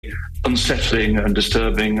unsettling and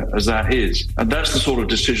disturbing as that is. And that's the sort of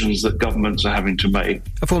decisions that governments are having to make.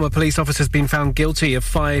 A former police officer has been found guilty of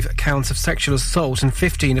 5 counts of sexual assault and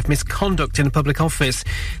 15 of misconduct in a public office.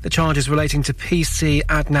 The charges relating to PC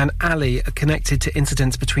Adnan Ali are connected to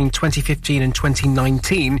incidents between 2015 and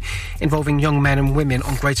 2019 involving young men and women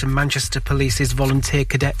on Greater Manchester Police's volunteer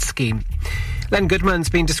cadet scheme. Len Goodman's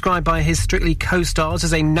been described by his Strictly co-stars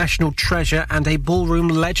as a national treasure and a ballroom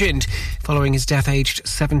legend. Following his death aged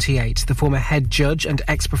 78, the former head judge and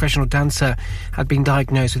ex-professional dancer had been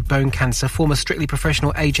diagnosed with bone cancer. Former Strictly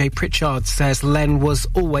professional AJ Pritchard says Len was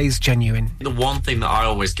always genuine. The one thing that I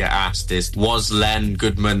always get asked is, was Len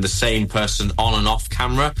Goodman the same person on and off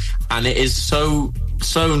camera? And it is so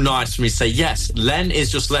nice for me to say, yes, Len is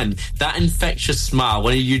just Len. That infectious smile,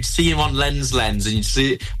 when you'd see him on Len's lens and you'd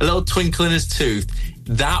see a little twinkle in his tooth,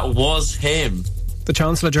 that was him. The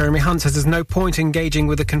Chancellor, Jeremy Hunt, says there's no point engaging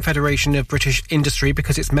with the Confederation of British Industry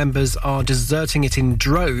because its members are deserting it in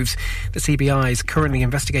droves. The CBI is currently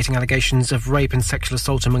investigating allegations of rape and sexual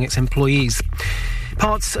assault among its employees.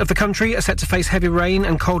 Parts of the country are set to face heavy rain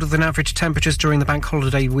and colder than average temperatures during the bank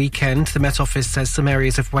holiday weekend. The Met Office says some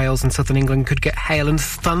areas of Wales and southern England could get hail and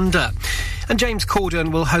thunder. And James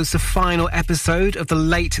Corden will host the final episode of The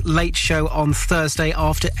Late Late Show on Thursday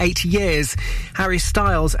after 8 years. Harry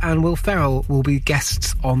Styles and Will Ferrell will be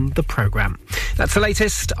guests on the programme. That's the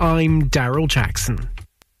latest. I'm Daryl Jackson.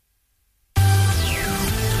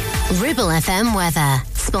 Ribble FM weather,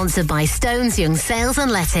 sponsored by Stones Young Sales and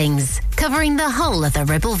Lettings, covering the whole of the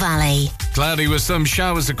Ribble Valley. Cloudy with some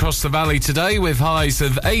showers across the valley today, with highs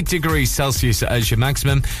of 8 degrees Celsius as your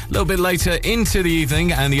maximum. A little bit later into the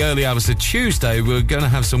evening and the early hours of Tuesday, we're going to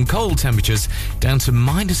have some cold temperatures down to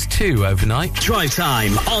 -2 overnight. Drive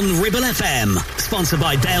Time on Ribble FM, sponsored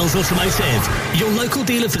by Dales Automotive, your local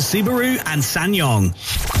dealer for Subaru and SsangYong.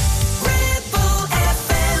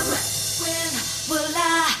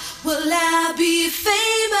 Will I be famous?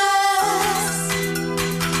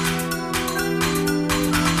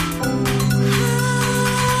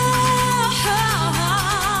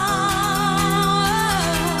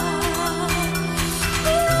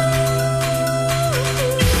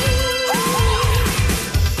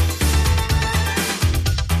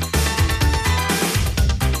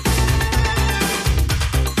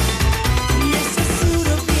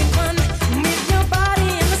 With your body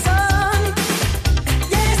in the sun.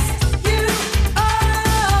 Yes, you are.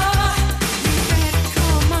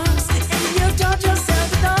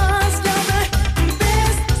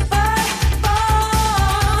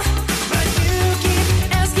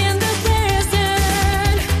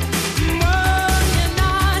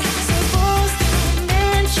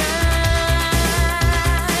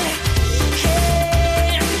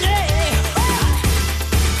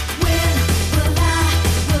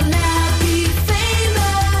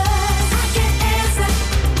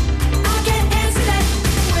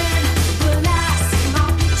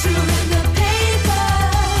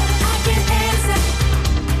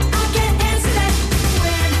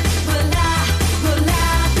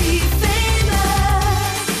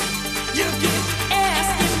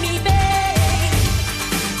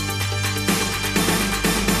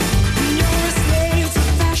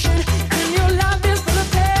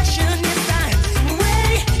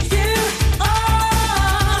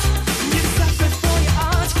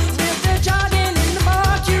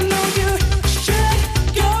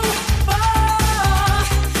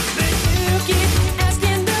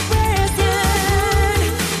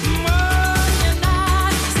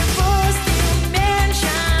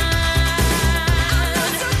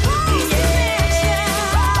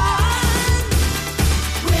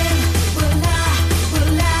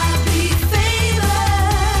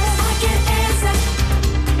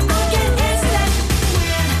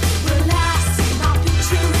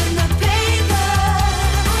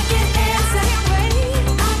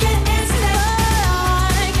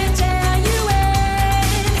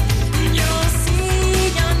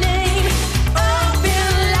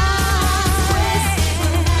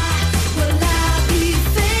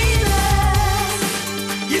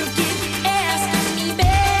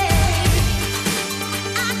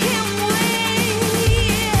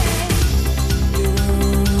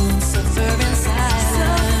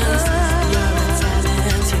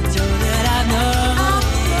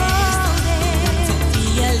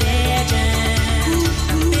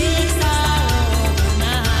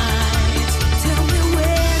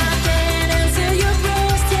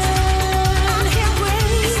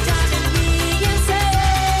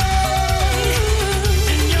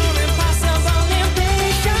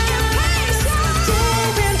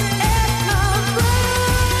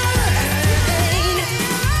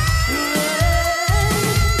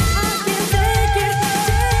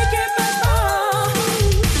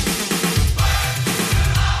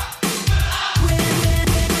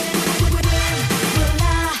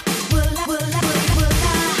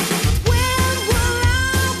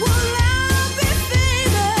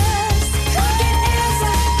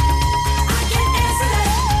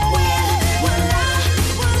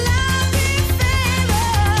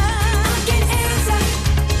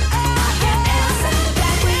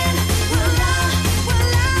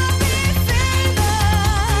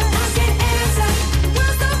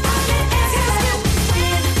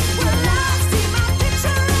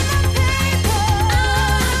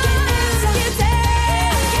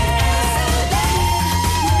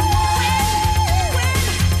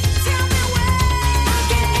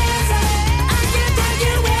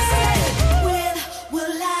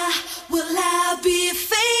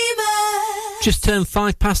 Just turned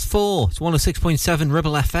 4:05. It's 106.7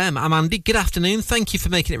 Ribble FM. I'm Andy. Good afternoon. Thank you for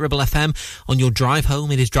making it Ribble FM on your drive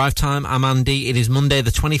home. It is Drive Time. I'm Andy. It is Monday,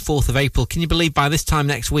 the 24th of April. Can you believe by this time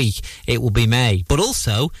next week it will be May? But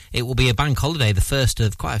also, it will be a bank holiday, the first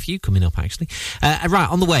of quite a few coming up, actually. Right,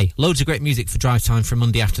 on the way, loads of great music for Drive Time for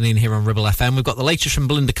Monday afternoon here on Ribble FM. We've got the latest from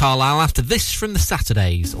Belinda Carlisle. After this, from the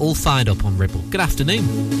Saturdays, all fired up on Ribble. Good afternoon.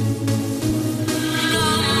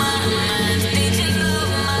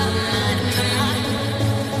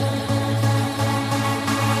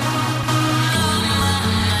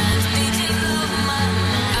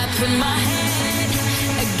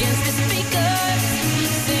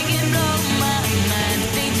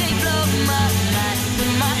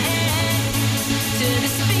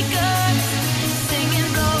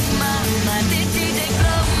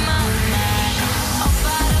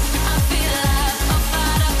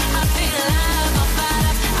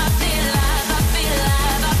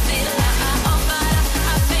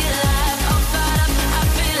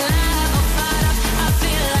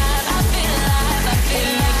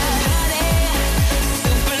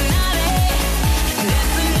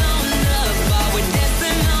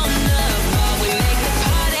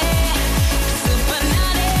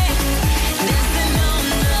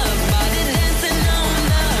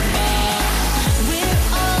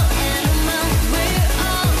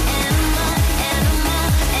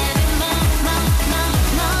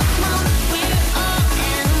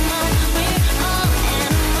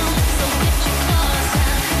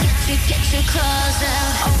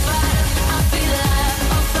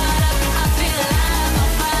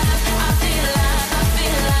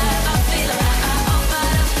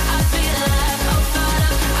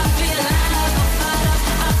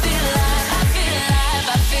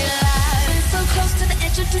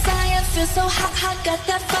 Feel so hot, hot, got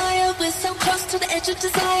that fire. We're so close to the edge of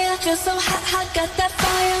desire. Feel so hot, hot, got that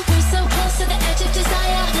fire. We're so close to the edge of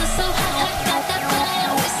desire. Feel so hot, hot, got that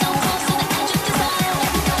fire. We're so close to the edge of desire.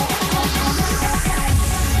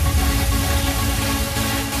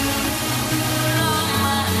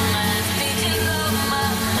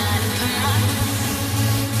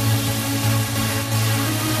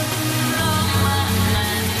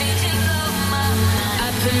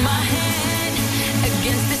 I put my hand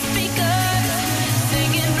against the speaker,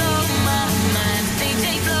 singing blow my mind, DJ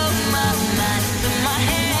blow my mind. Put my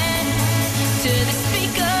hand to the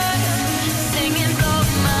speaker, singing blow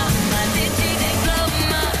my mind, DJ blow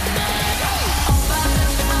my mind. Oh, fire,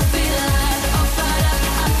 I feel alive. Oh, fire,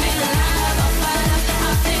 I feel alive. Oh, fire,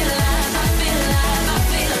 I feel alive. I feel alive. I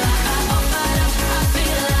feel alive. Oh, fire, I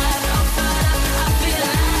feel alive. Oh, fire, I feel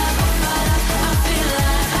alive. Oh, fire, I feel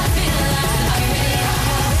alive. I feel alive.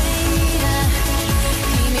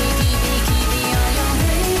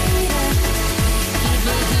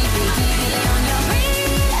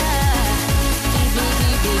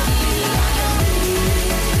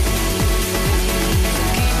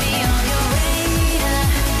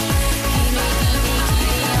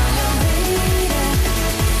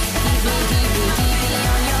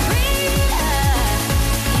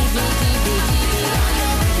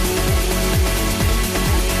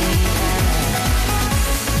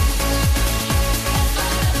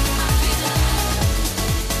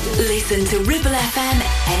 Listen to Ribble FM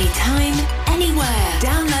anytime, anywhere.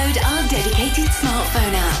 Download our dedicated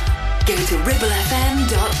smartphone app. Go to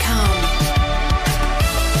ribblefm.com.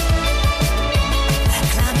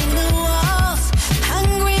 Climbing the walls,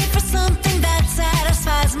 hungry for something that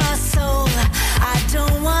satisfies my soul. I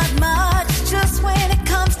don't want much, just when it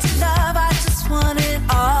comes to love, I just want it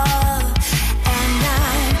all. And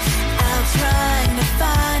I'm out trying to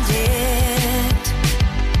find it.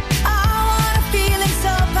 I want a feeling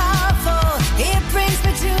so powerful, it brings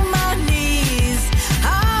me to my knees. I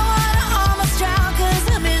wanna almost drown 'cause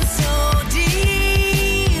I'm in so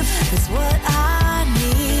deep. It's what I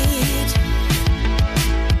need.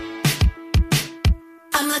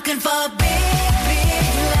 I'm looking for a big,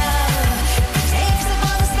 big love. It takes up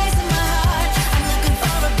all the space in my heart. I'm looking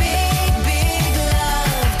for a big, big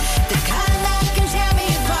love. The kind that can tear me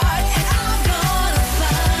apart. And I'm gonna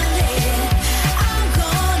find it. I'm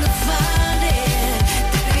gonna find it.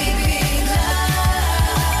 The big, big love.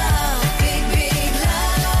 Big, big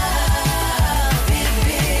love. Big,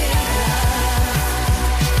 big love.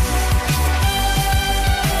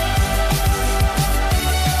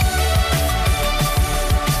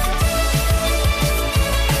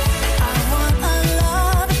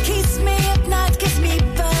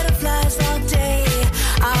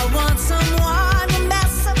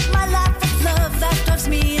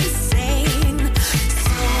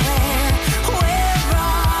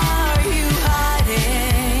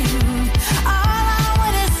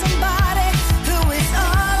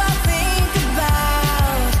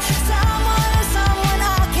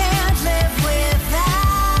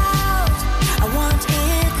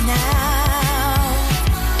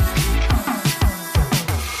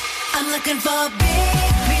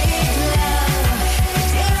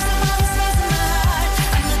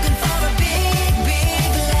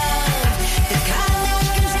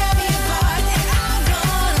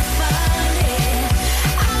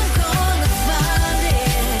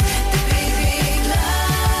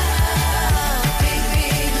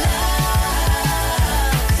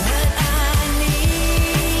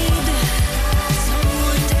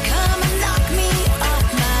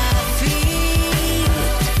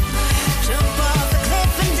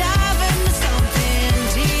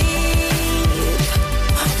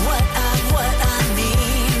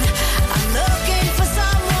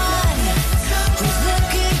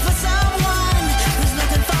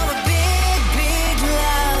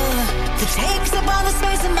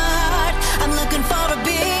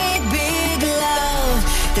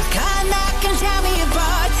 the kind that can tear me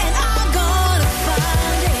apart, and I'm gonna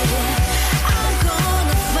find it. I'm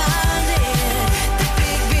gonna find it. The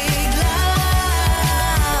big, big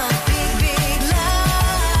love, big, big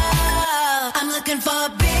love. I'm looking for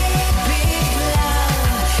big, big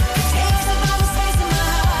love. It takes up all the space in my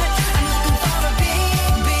heart. I'm looking for a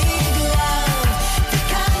big, big love, the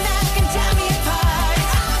kind that can tear me apart.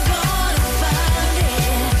 I'm gonna find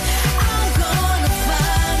it. I'm gonna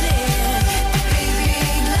find it. The big,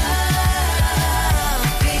 big love,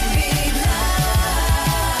 big, big love,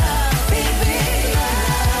 big, big love,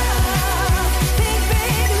 big,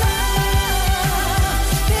 big love,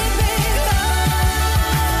 big, big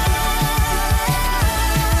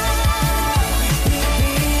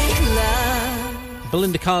love.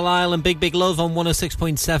 Belinda Carlisle and Big Big Love on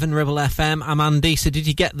 106.7 Ribble FM. I'm Andy. So did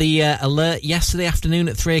you get the alert yesterday afternoon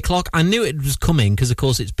at 3 o'clock? I knew it was coming because, of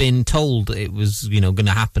course, it's been told it was, going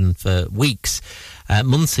to happen for weeks,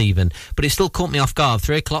 months even. But it still caught me off guard.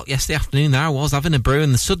 3 o'clock yesterday afternoon, there I was having a brew,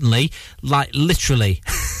 and suddenly, literally...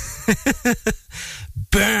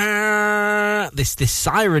 This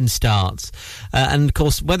siren starts, and of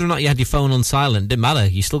course, whether or not you had your phone on silent didn't matter.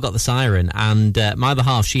 You still got the siren. And my other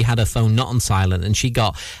half, she had her phone not on silent, and she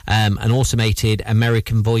got an automated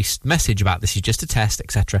American voiced message about this is just a test,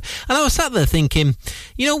 etc. And I was sat there thinking,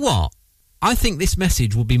 you know what? I think this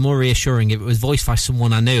message would be more reassuring if it was voiced by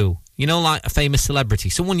someone I knew. Like a famous celebrity,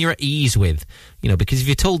 someone you're at ease with, because if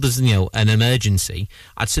you're told there's, an emergency,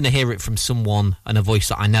 I'd sooner hear it from someone and a voice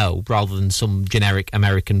that I know rather than some generic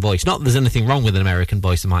American voice. Not that there's anything wrong with an American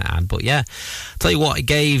voice, I might add, but yeah. Tell you what, it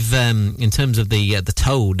gave, in terms of the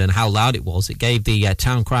tone and how loud it was, it gave the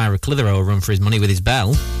town crier of Clitheroe a run for his money with his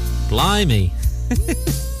bell. Blimey.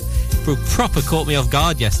 Proper caught me off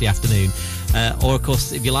guard yesterday afternoon. Or, of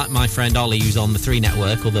course, if you like my friend Ollie, who's on the 3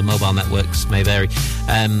 network, or the mobile networks may vary,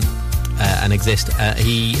 and exist,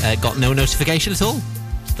 he got no notification at all.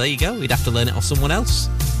 So there you go. He'd have to learn it off someone else.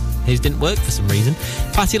 His didn't work for some reason.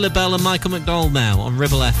 Patti LaBelle and Michael McDonald now on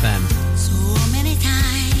Ribble FM. So many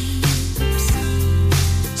times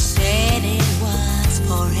said it was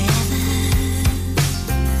forever.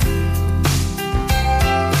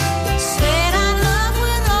 Said our love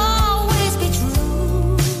would always be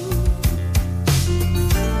true.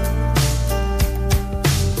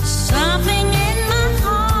 Something in my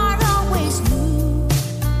heart always knew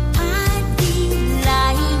I'd be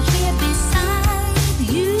lying here beside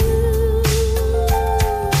you.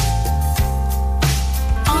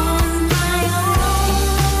 On my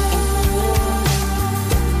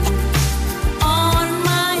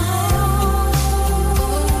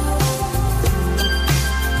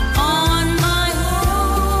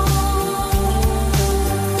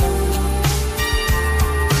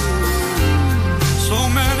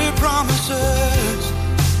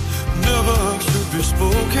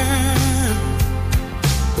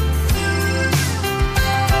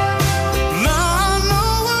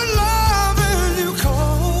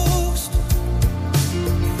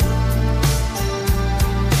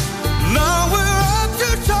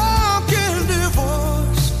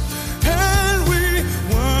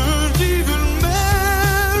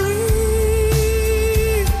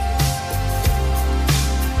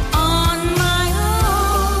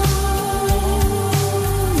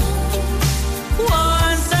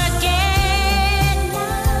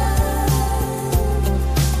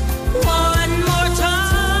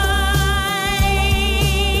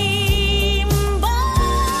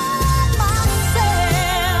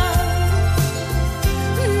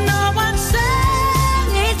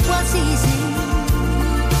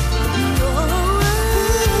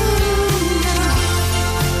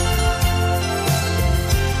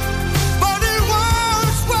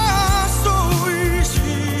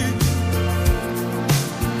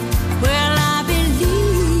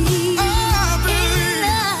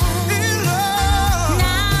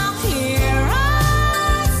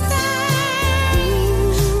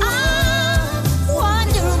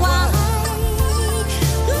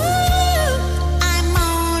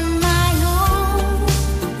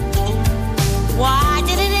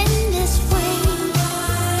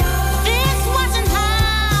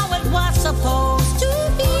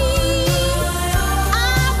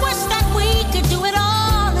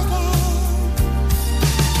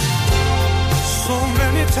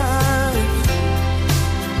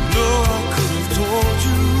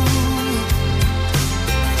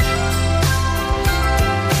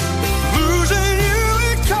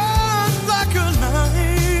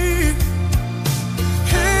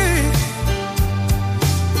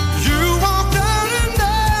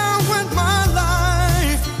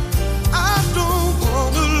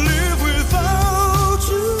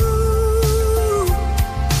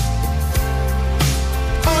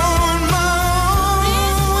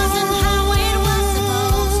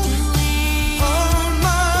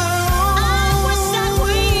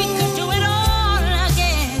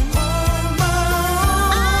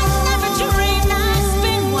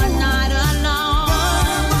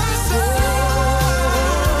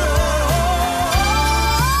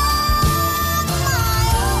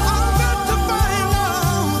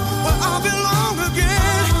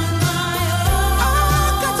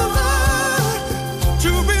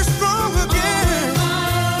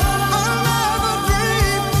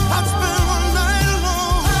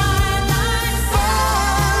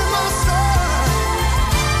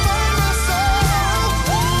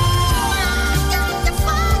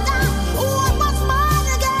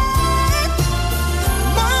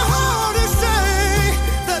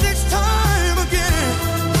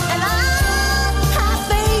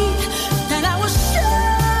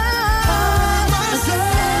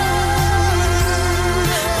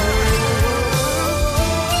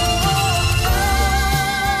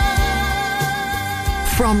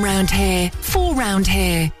from round here, for round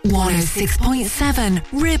here. 106.7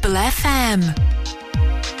 Ribble FM.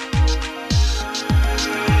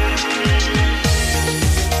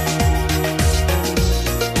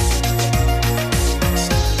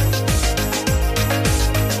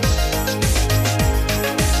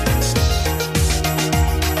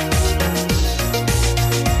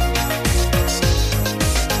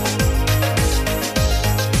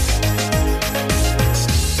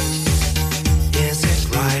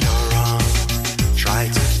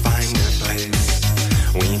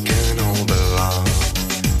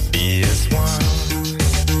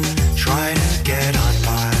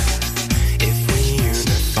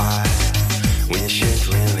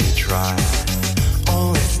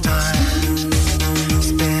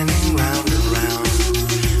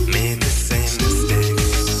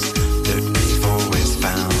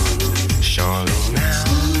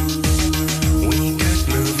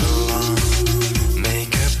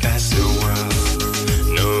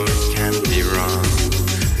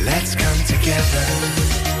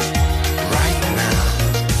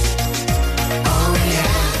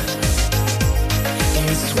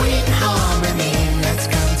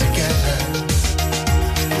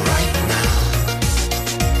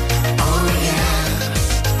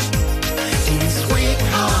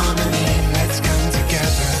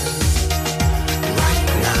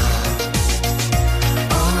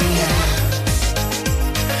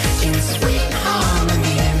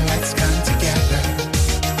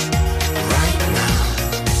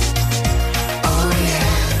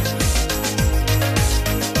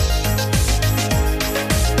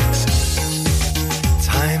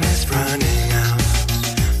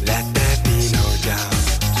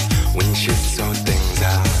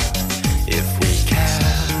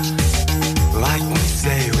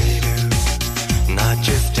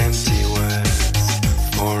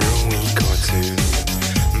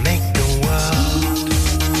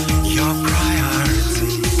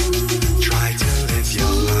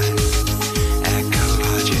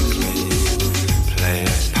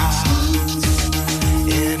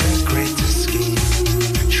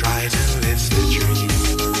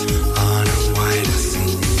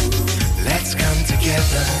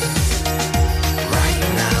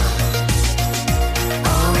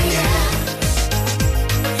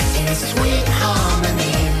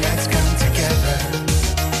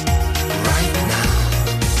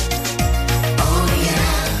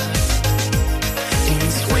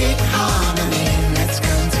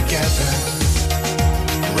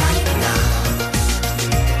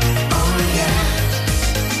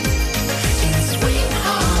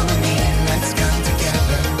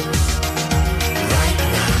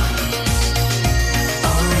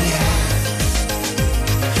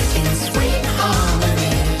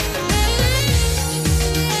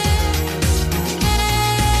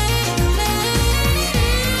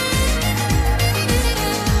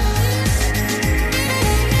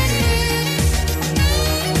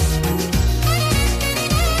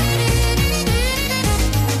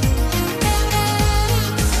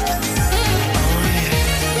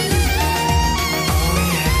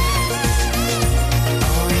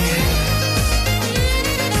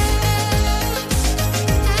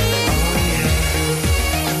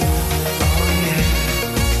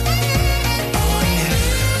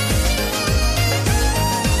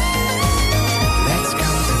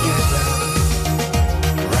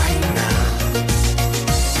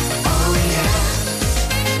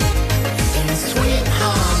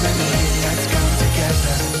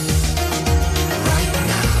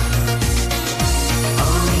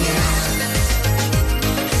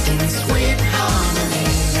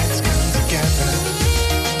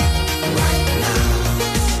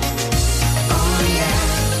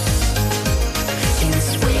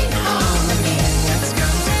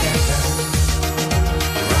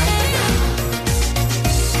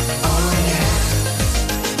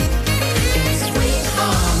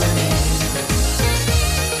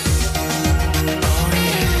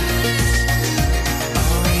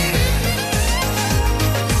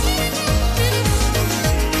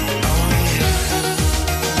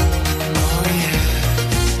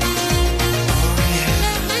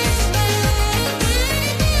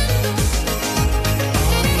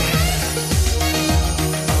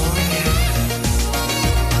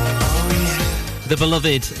 The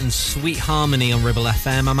Beloved and Sweet Harmony on Ribble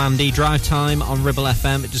FM. I'm Andy. Drive time on Ribble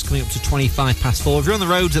FM, just coming up to 4:25. If you're on the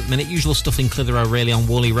roads at the minute, usual stuff in Clitheroe really on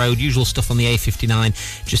Worley Road, usual stuff on the A59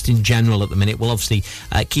 just in general at the minute. We'll obviously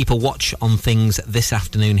keep a watch on things this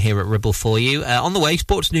afternoon here at Ribble for you. On the way,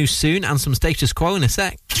 sports news soon and some status quo in a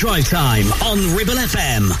sec. Drive Time on Ribble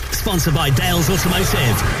FM. Sponsored by Dales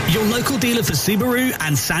Automotive, your local dealer for Subaru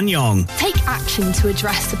and SsangYong. Take action to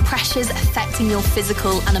address the pressures affecting your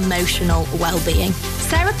physical and emotional well-being.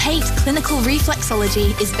 Sarah Pate Clinical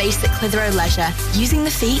Reflexology is based at Clitheroe Leisure. Using the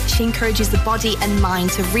feet, she encourages the body and mind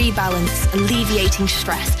to rebalance, alleviating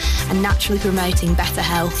stress and naturally promoting better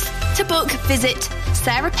health. To book, visit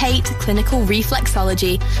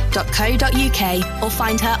sarahpateclinicalreflexology.co.uk or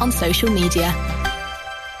find her on social media.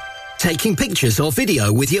 Taking pictures or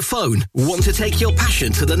video with your phone? Want to take your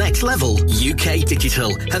passion to the next level? UK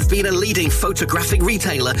Digital have been a leading photographic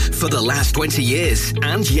retailer for the last 20 years.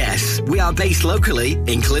 And yes, we are based locally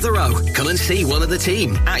in Clitheroe. Come and see one of the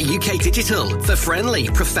team at UK Digital for friendly,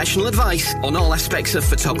 professional advice on all aspects of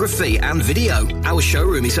photography and video. Our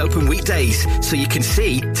showroom is open weekdays, so you can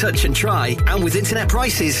see, touch and try. And with internet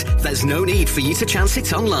prices, there's no need for you to chance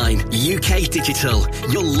it online. UK Digital,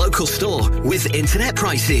 your local store with internet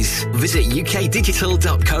prices. Visit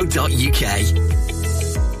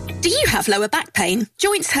ukdigital.co.uk. Do you have lower back pain,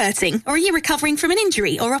 joints hurting, or are you recovering from an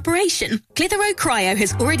injury or operation? Clitheroe Cryo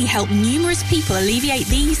has already helped numerous people alleviate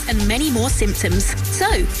these and many more symptoms. So,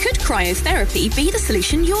 could cryotherapy be the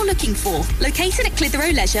solution you're looking for? Located at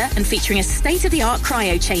Clitheroe Leisure and featuring a state-of-the-art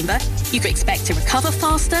cryo chamber, you can expect to recover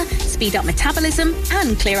faster, speed up metabolism,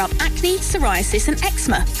 and clear up acne, psoriasis, and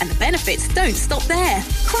eczema. And the benefits don't stop there.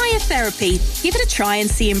 Cryotherapy. Give it a try and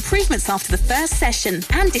see improvements after the first session,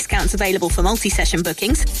 and discounts available for multi-session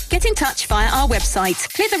bookings. Get in touch via our website,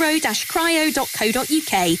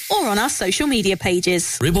 clitheroe-cryo.co.uk, or on our social media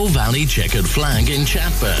pages. Ribble Valley Checkered Flag in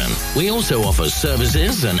Chatburn. We also offer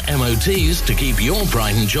services and MOTs to keep your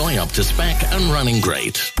pride and joy up to spec and running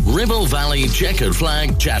great. Ribble Valley Checkered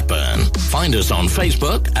Flag, Chatburn. Find us on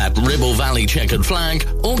Facebook at Ribble Valley Checkered Flag,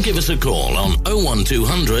 or give us a call on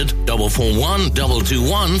 01200 441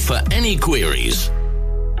 221 for any queries.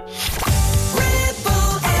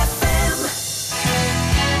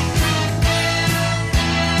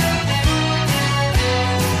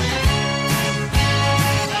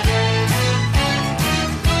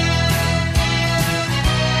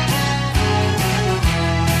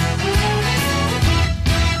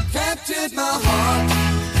 Captured my heart,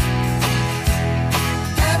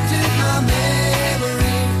 captured my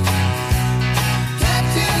memory,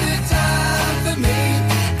 captured the time for me.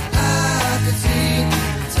 I could see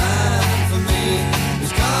time for me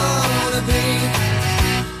was gonna be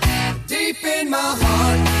deep in my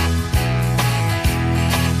heart,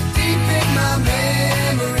 deep in my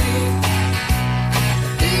memory,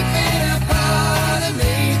 deep in a part of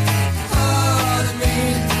me,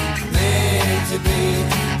 meant to be.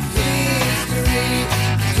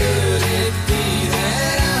 Could it be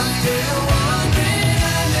that I'm still wondering? I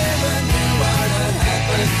never knew what had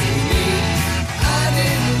happened to me. I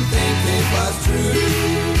didn't think it was true,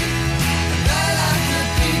 that I could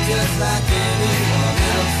be just like anyone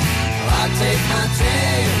else. I'd take my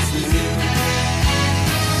chance with you.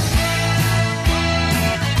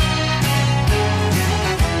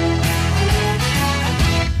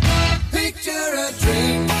 Picture a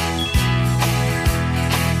dream,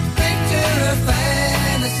 picture a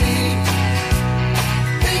fantasy,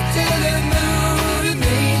 picture the mood of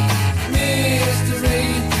me, mystery,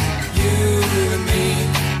 you and me,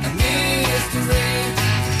 a mystery,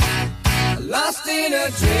 lost in a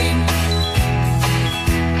dream,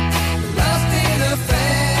 lost in a fantasy.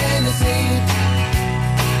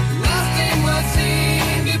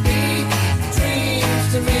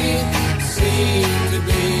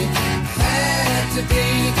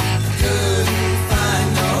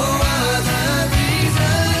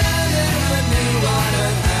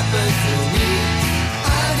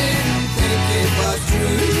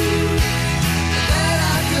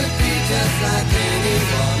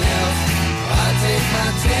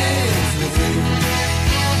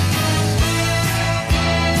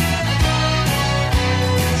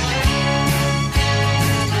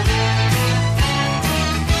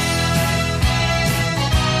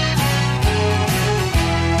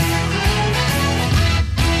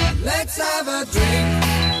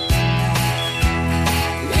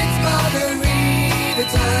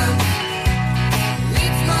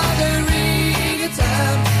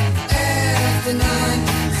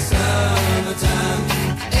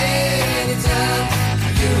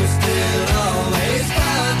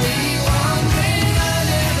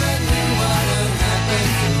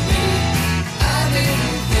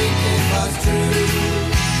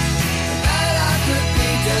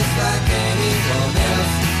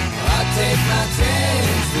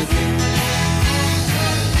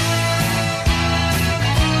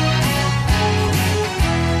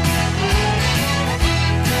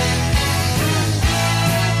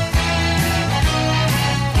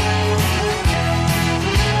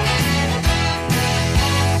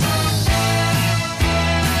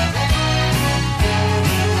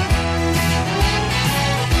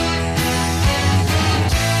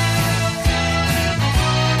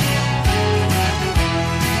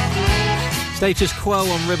 Status quo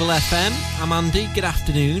on Ribble FM. I'm Andy. Good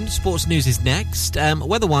afternoon. Sports news is next.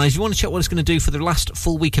 Weather-wise, you want to check what it's going to do for the last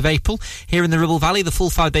full week of April here in the Ribble Valley. The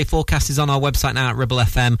full 5-day forecast is on our website now at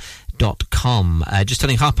ribblefm.com. Just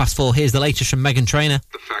turning 4:30. Here's the latest from Meghan Trainor.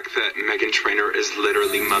 The fact that Meghan Trainor is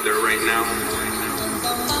literally mother right now.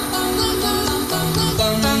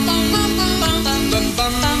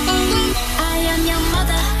 I am your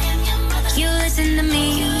mother. You listen to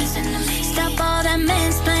me. Stop all that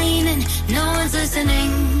mansplaining. No one's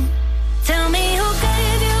listening. Tell me who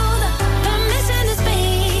gave you the permission to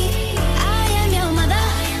speak. I am your mother.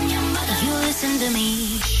 You listen to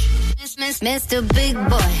me. Mr. Big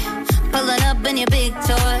Boy, pulling up in your big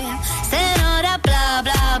toy, saying all that blah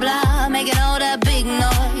blah blah, making all that big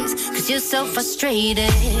noise. Cause you're so frustrated,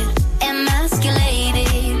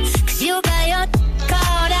 emasculated. Cause you got your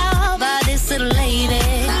called out by this little lady.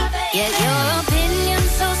 Yet your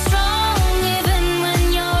opinion's so strong, even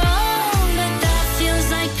when you're wrong, but that feels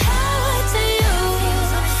like power to you.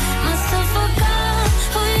 Must have forgot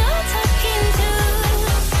who you're talking to.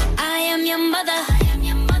 I am your mother.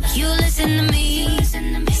 You listen to me.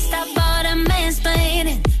 Stop all the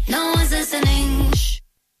mansplaining. No one's listening.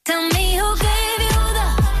 Tell me who gave you the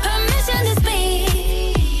permission to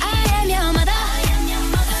speak. I am your mother.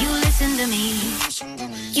 You listen to me.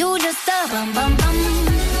 You just a bum bum bum.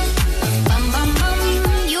 Bum bum bum.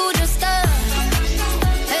 You just a.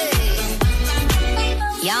 Hey.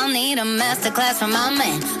 Y'all need a masterclass from my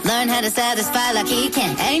man. Learn how to satisfy like he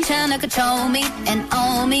can. Ain't trying to control me and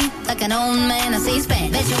own me like an old man on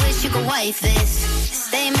C-SPAN. Bet you wish you could wife this.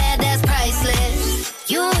 Stay mad, that's priceless.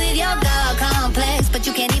 You with your God complex, but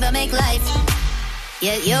you can't even make life.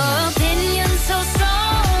 Yet your opinion's so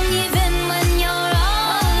strong, even when you're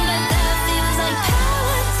wrong. But that feels like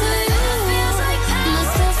power to you.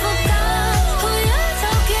 Must have forgot who you're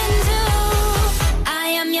talking to. I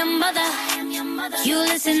am your mother. You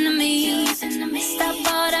listen to me. Stop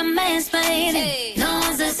all the mansplaining. No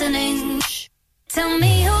one's listening. Tell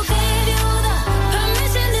me who gave you the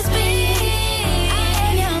permission to speak. I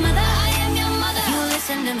am your mother. You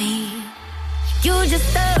listen to me. You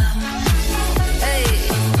just hey.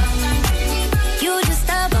 You just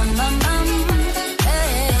bum bum bum.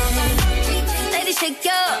 Hey. Lady, shake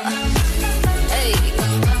your hey.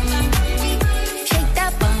 Shake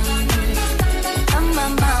that bum bum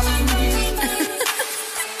bum bum.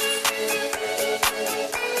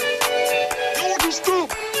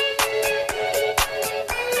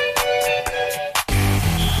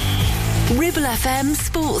 Ribble FM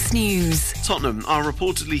Sports News. Tottenham are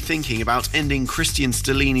reportedly thinking about ending Christian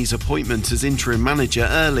Stellini's appointment as interim manager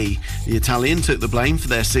early. The Italian took the blame for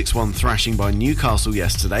their 6-1 thrashing by Newcastle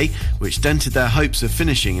yesterday, which dented their hopes of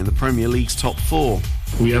finishing in the Premier League's top four.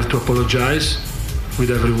 We have to apologise with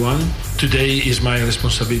everyone. Today is my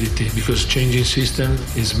responsibility because changing system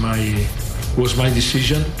was my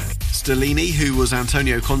decision. Stellini, who was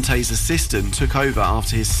Antonio Conte's assistant, took over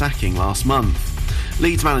after his sacking last month.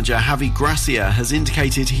 Leeds manager Javi Gracia has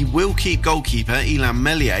indicated he will keep goalkeeper Ilham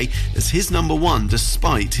Meslier as his number one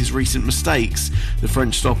despite his recent mistakes. The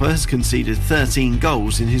French stopper has conceded 13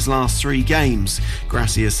 goals in his last 3 games.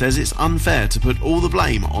 Gracia says it's unfair to put all the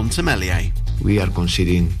blame onto Meslier. We are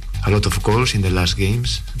conceding a lot of goals in the last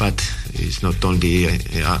games, but it's not only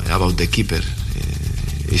about the keeper.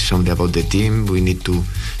 It's something about the team. We need to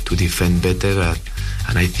defend better,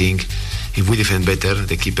 and I think if we defend better,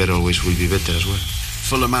 the keeper always will be better as well.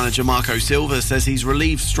 Fulham manager Marco Silva says he's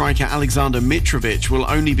relieved striker Alexander Mitrovic will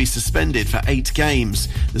only be suspended for 8 games.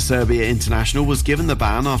 The Serbia international was given the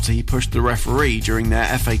ban after he pushed the referee during their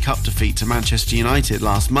FA Cup defeat to Manchester United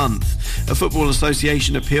last month. A Football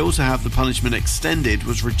Association appeal to have the punishment extended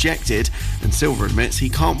was rejected, and Silva admits he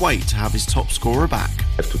can't wait to have his top scorer back.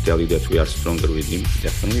 I have to tell you that we are stronger with him,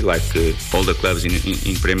 definitely. Like all the clubs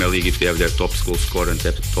in Premier League, if they have their top goal scorer and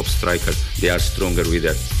top striker, they are stronger with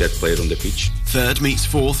that player on the pitch. Third meets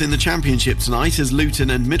fourth in the Championship tonight as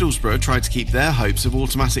Luton and Middlesbrough try to keep their hopes of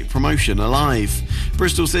automatic promotion alive.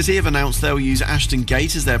 Bristol City have announced they'll use Ashton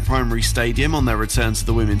Gate as their primary stadium on their return to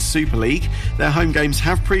the Women's Super League. Their home games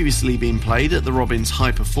have previously been played at the Robins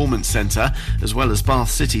High Performance Centre, as well as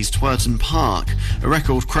Bath City's Twerton Park. A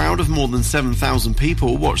record crowd of more than 7,000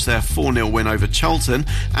 people watched their 4-0 win over Charlton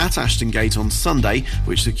at Ashton Gate on Sunday,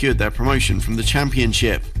 which secured their promotion from the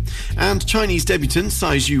Championship. And Chinese debutant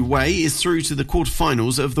Tsai Zhu Wei is through to the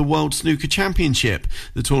quarter-finals of the World Snooker Championship.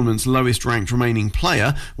 The tournament's lowest-ranked remaining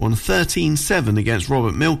player won 13-7 against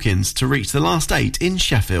Robert Milkins to reach the last 8 in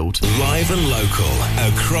Sheffield. Live and local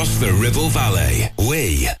across the Ribble Valley.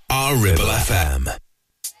 We are Ribble FM.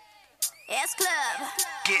 It's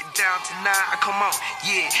Get down tonight, come on,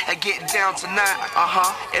 yeah, get down tonight,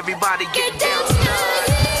 everybody get down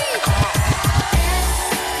tonight, come on.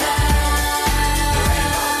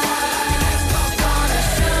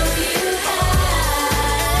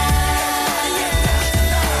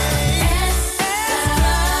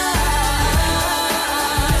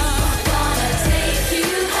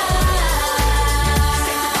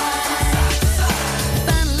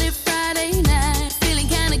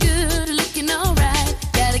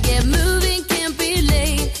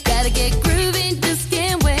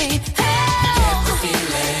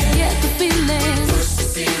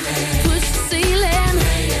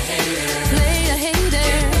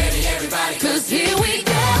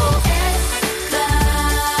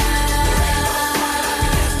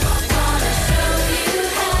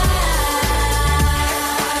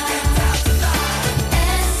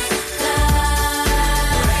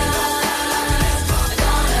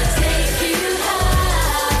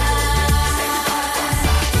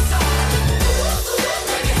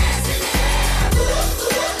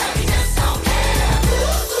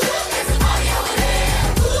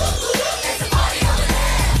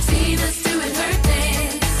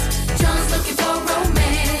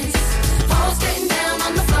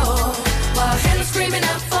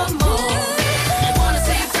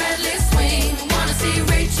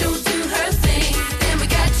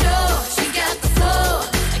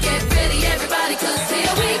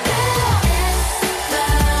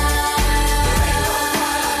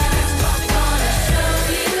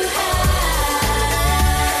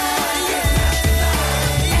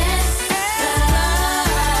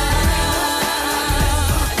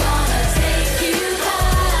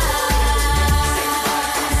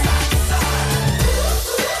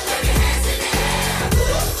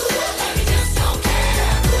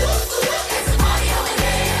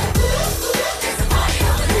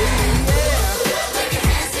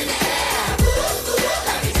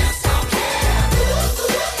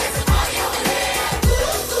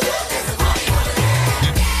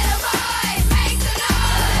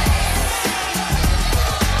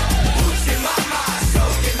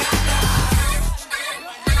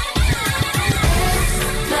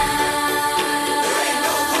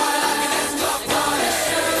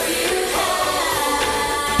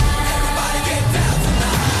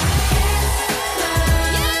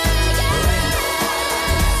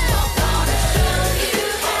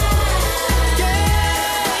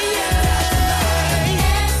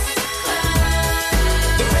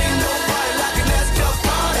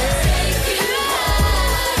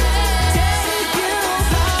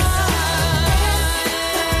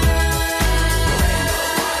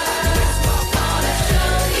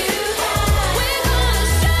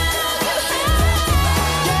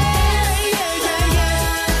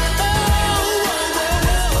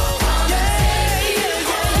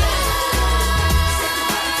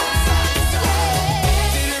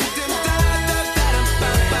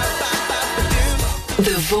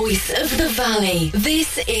 The voice of the valley.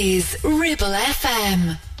 This is Ribble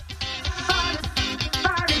FM.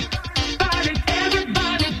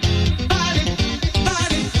 Everybody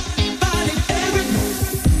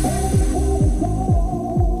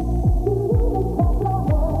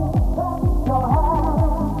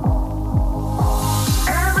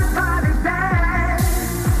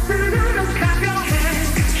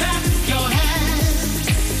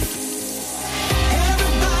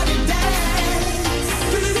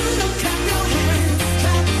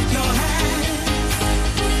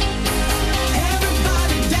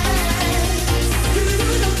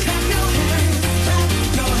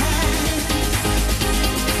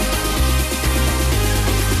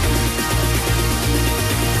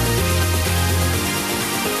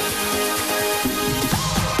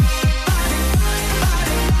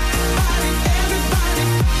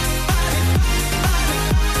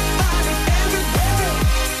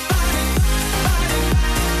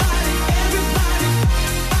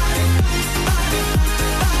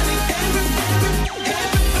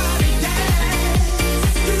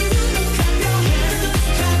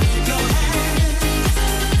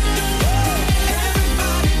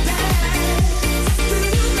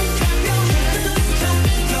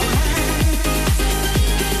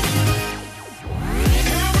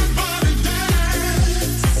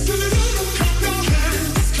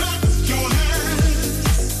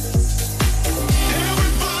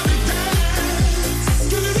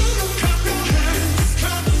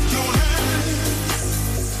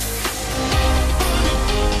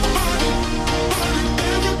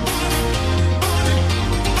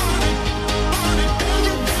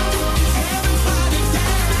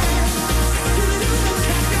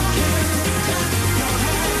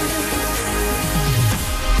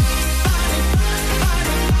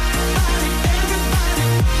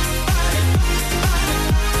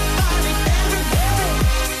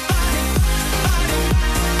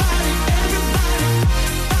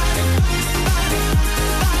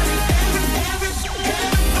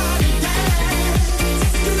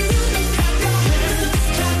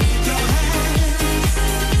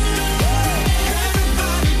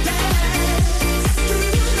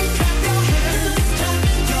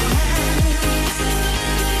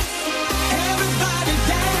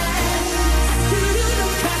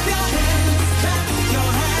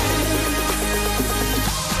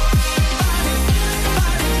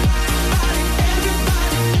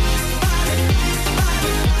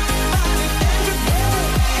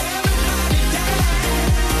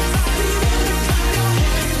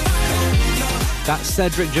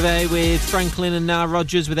Cedric Gervais with Franklin and now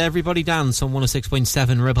Rogers with Everybody Dance on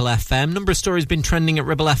 106.7 Ribble FM. Number of stories been trending at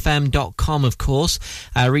ribblefm.com, of course.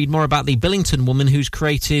 Read more about the Billington woman who's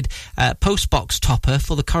created a postbox topper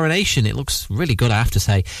for the coronation. It looks really good, I have to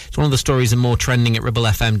say. It's one of the stories and more trending at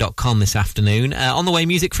ribblefm.com this afternoon. On the way,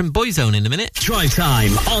 music from Boyzone in a minute. Drive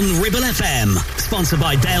Time on Ribble FM. Sponsored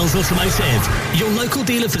by Dales Automotive, your local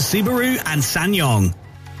dealer for Subaru and SsangYong.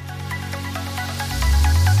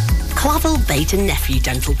 Clavel Bait & Nephew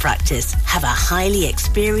Dental Practice have a highly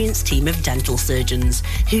experienced team of dental surgeons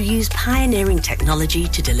who use pioneering technology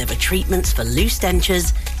to deliver treatments for loose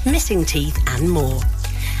dentures, missing teeth and more.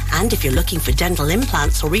 And if you're looking for dental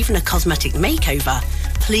implants or even a cosmetic makeover,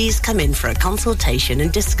 please come in for a consultation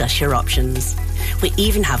and discuss your options. We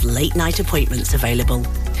even have late night appointments available.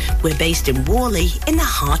 We're based in Worley in the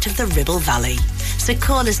heart of the Ribble Valley. So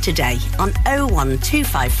call us today on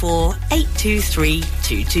 01254 823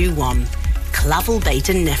 221. Clavel Bait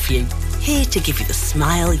 & Nephew, here to give you the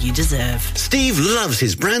smile you deserve. Steve loves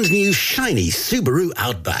his brand new shiny Subaru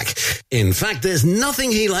Outback. In fact, there's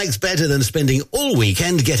nothing he likes better than spending all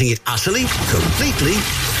weekend getting it utterly, completely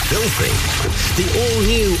filthy. The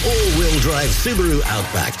all-new, all-wheel drive Subaru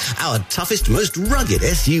Outback, our toughest, most rugged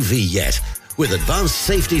SUV yet. With advanced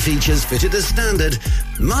safety features fitted as standard,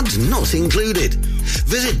 mud not included.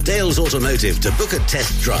 Visit Dales Automotive to book a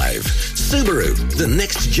test drive. Subaru, the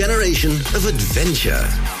next generation of adventure.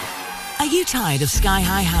 Are you tired of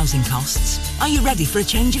sky-high housing costs? Are you ready for a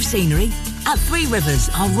change of scenery? At Three Rivers,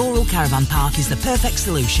 our rural caravan park is the perfect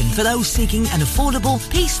solution for those seeking an affordable,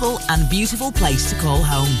 peaceful and beautiful place to call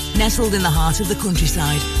home. Nestled in the heart of the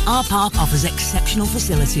countryside, our park offers exceptional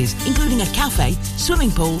facilities, including a cafe,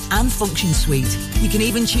 swimming pool and function suite. You can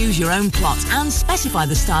even choose your own plot and specify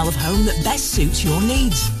the style of home that best suits your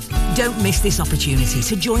needs. Don't miss this opportunity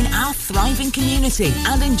to join our thriving community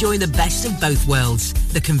and enjoy the best of both worlds.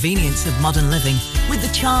 The convenience of modern living with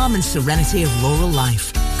the charm and serenity of rural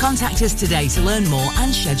life. Contact us today to learn more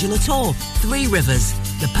and schedule a tour. Three Rivers,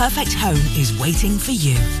 the perfect home is waiting for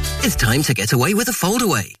you. It's time to get away with a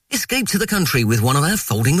foldaway. Escape to the country with one of our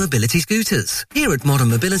folding mobility scooters. Here at Modern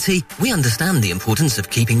Mobility, we understand the importance of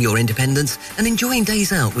keeping your independence and enjoying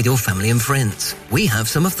days out with your family and friends. We have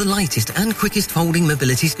some of the lightest and quickest folding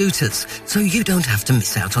mobility scooters, so you don't have to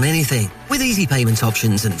miss out on anything. With easy payment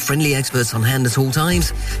options and friendly experts on hand at all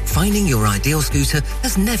times, finding your ideal scooter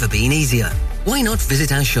has never been easier. Why not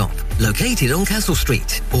visit our shop, located on Castle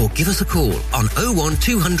Street, or give us a call on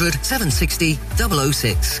 01200 760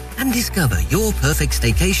 006 and discover your perfect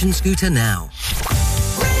staycation scooter now.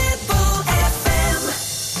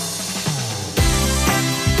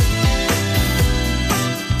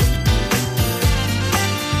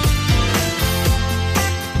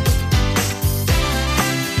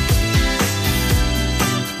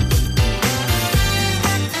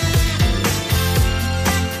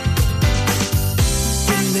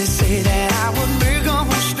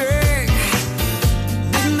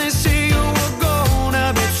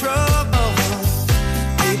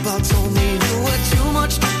 Told me you were too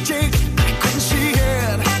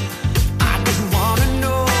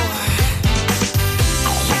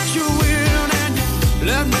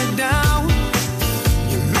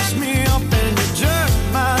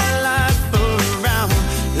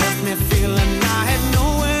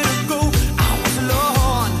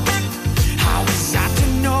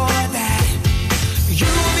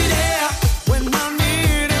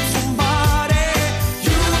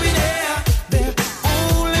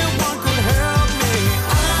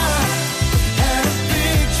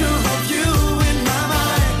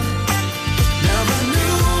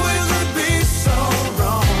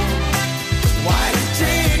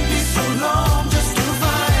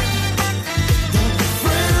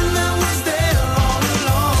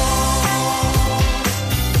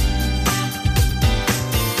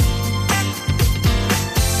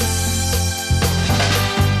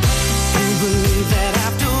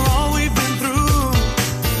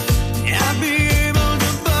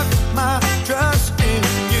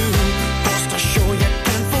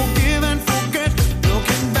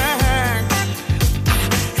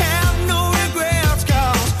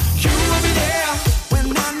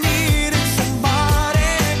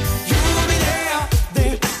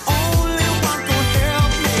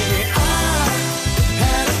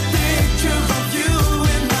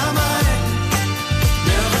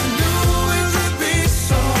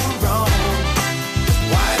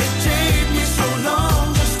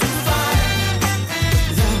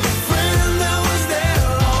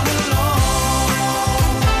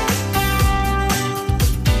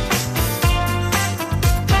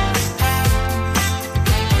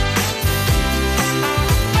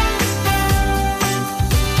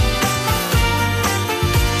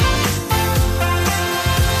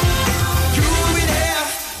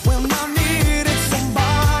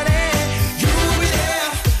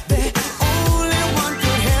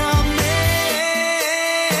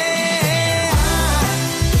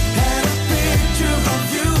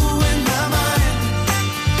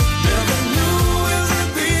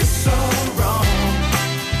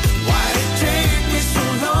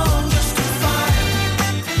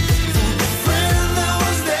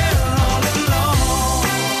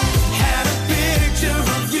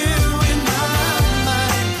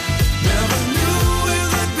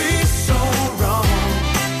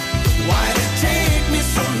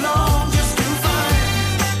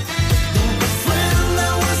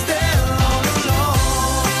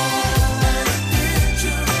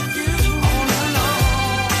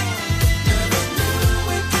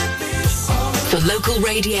For local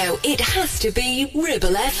radio, it has to be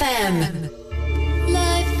Ribble FM.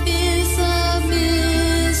 Life is a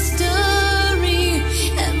mystery.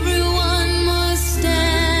 Everyone must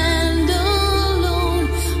stand alone.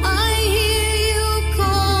 I hear you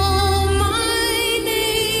call my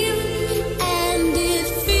name, and it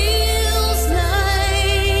feels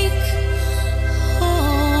like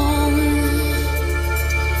home.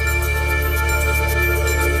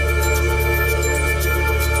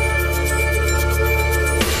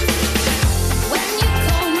 When you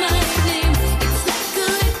call my name,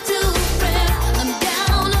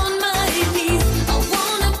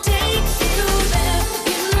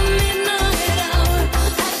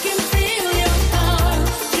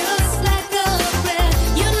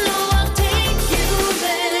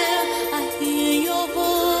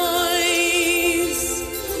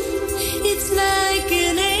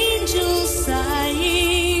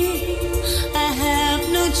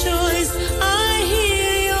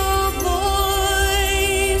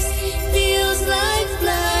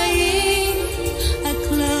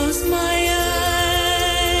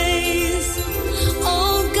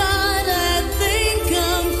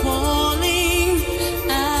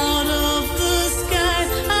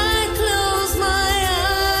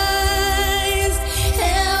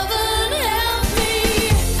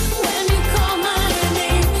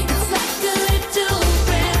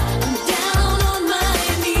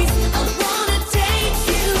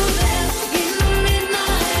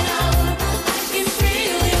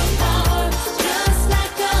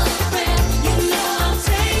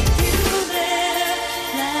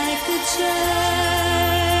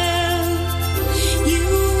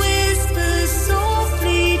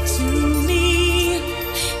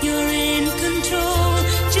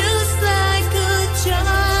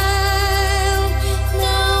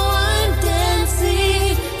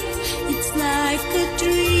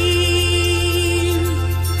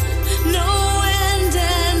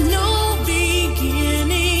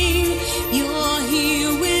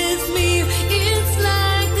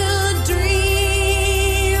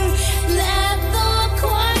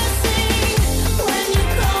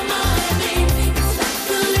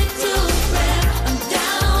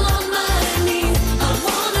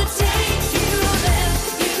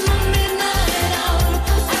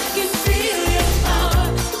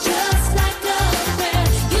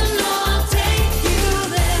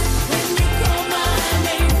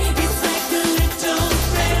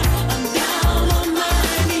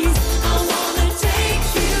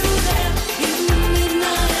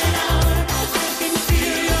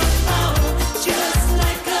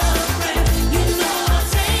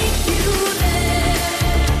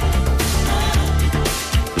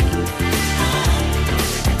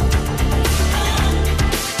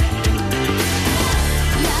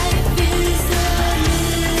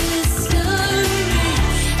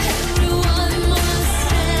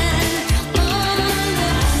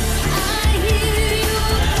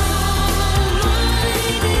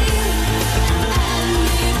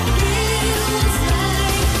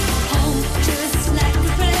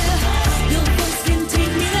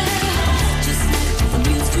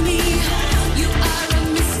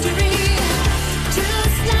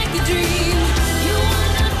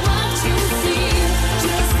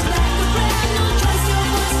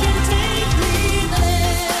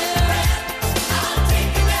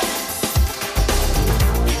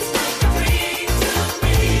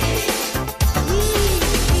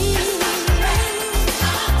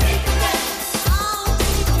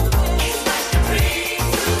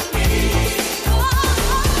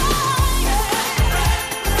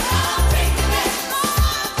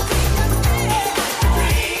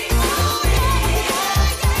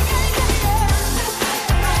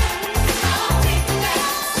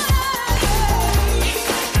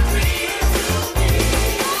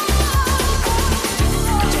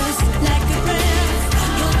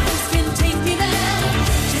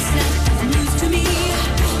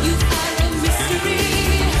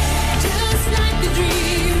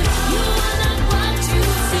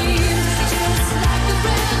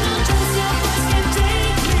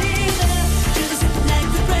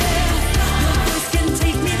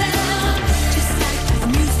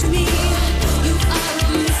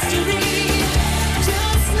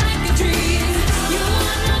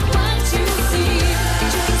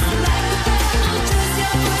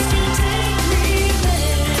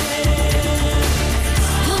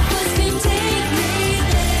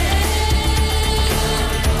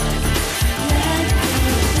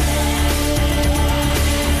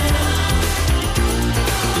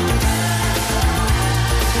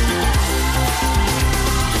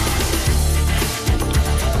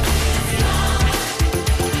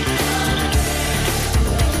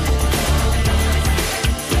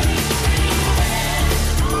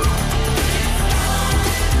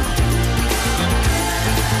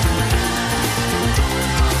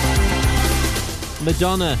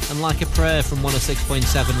 Madonna and Like a Prayer from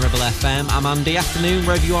 106.7 Ribble FM. I'm Andy. Afternoon,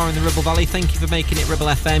 wherever you are in the Ribble Valley. Thank you for making it Ribble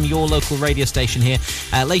FM, your local radio station here.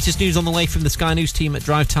 Latest news on the way from the Sky News team at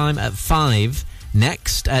Drive Time at 5.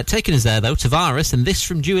 Next, taking us there though, Tavares and this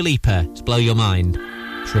from Dua Lipa to blow your mind.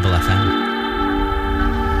 It's Ribble FM.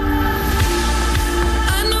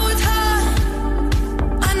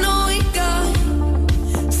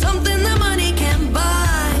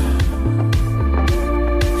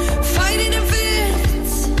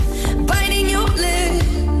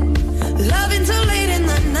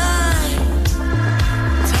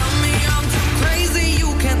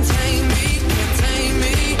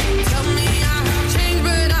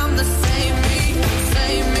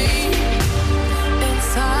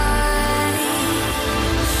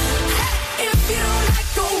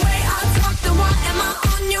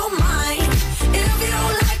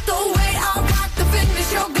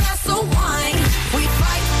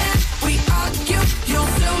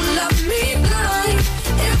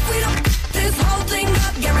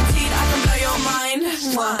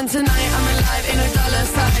 And tonight I'm alive in a dollar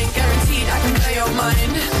sign, guaranteed I can blow your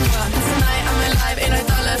mind. Tonight I'm alive in a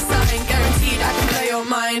dollar sign, guaranteed I can blow your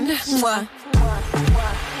mind.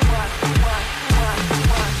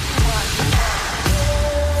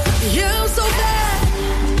 You're so bad,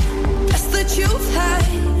 that's the truth, hey.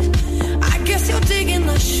 I guess you're digging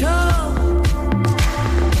the show.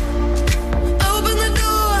 Open the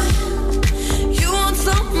door, you want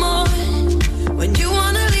some more. When you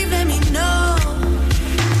wanna leave, let me know.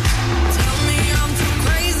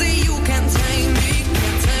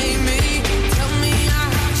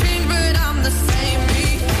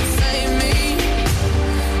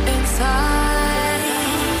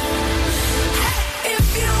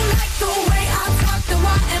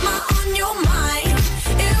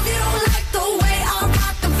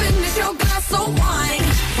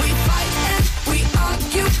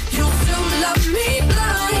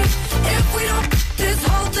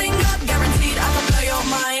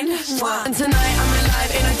 And tonight I'm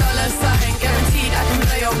alive in a dollar sign, guaranteed I can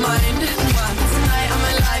blow your mind. Tonight I'm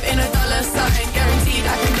alive in a dollar sign, guaranteed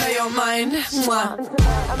I can blow your mind.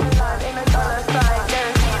 Tonight I'm alive in a dollar sign,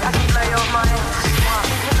 guaranteed I can blow your mind.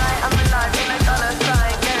 Tonight I'm alive in a dollar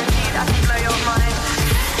sign, guaranteed I can blow your mind.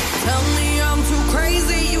 Tell me I'm too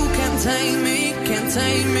crazy, you can't tame me, can't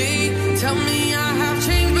tame me. Tell me I have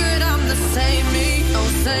changed, but I'm the same me, oh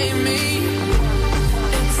same me.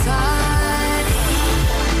 Inside.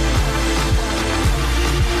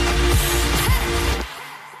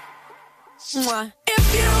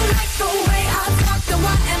 If you don't like the way I talk, then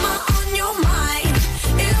why am I on your mind?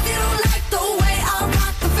 If you don't like the way I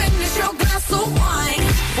rock, then finish your glass of wine.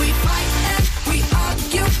 We fight and we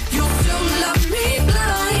argue, you still love me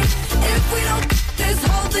blind. If we don't this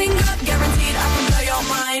whole thing up, guaranteed I can blow your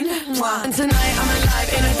mind. And tonight I'm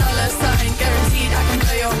alive in a dollar sign, guaranteed I can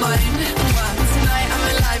blow your mind. Tonight I'm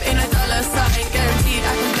alive in a dollar sign, guaranteed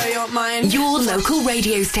I can blow your mind. Your local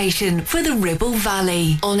radio station for the Ribble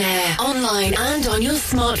Valley. On air, online and on your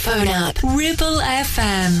smartphone app. Ribble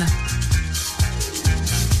FM.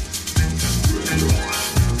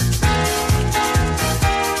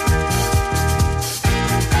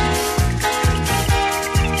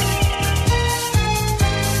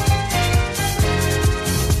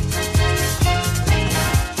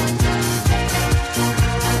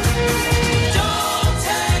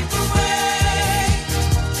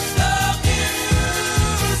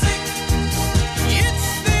 It's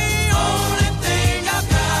the only thing I've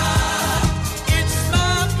got. It's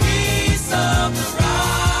my peace.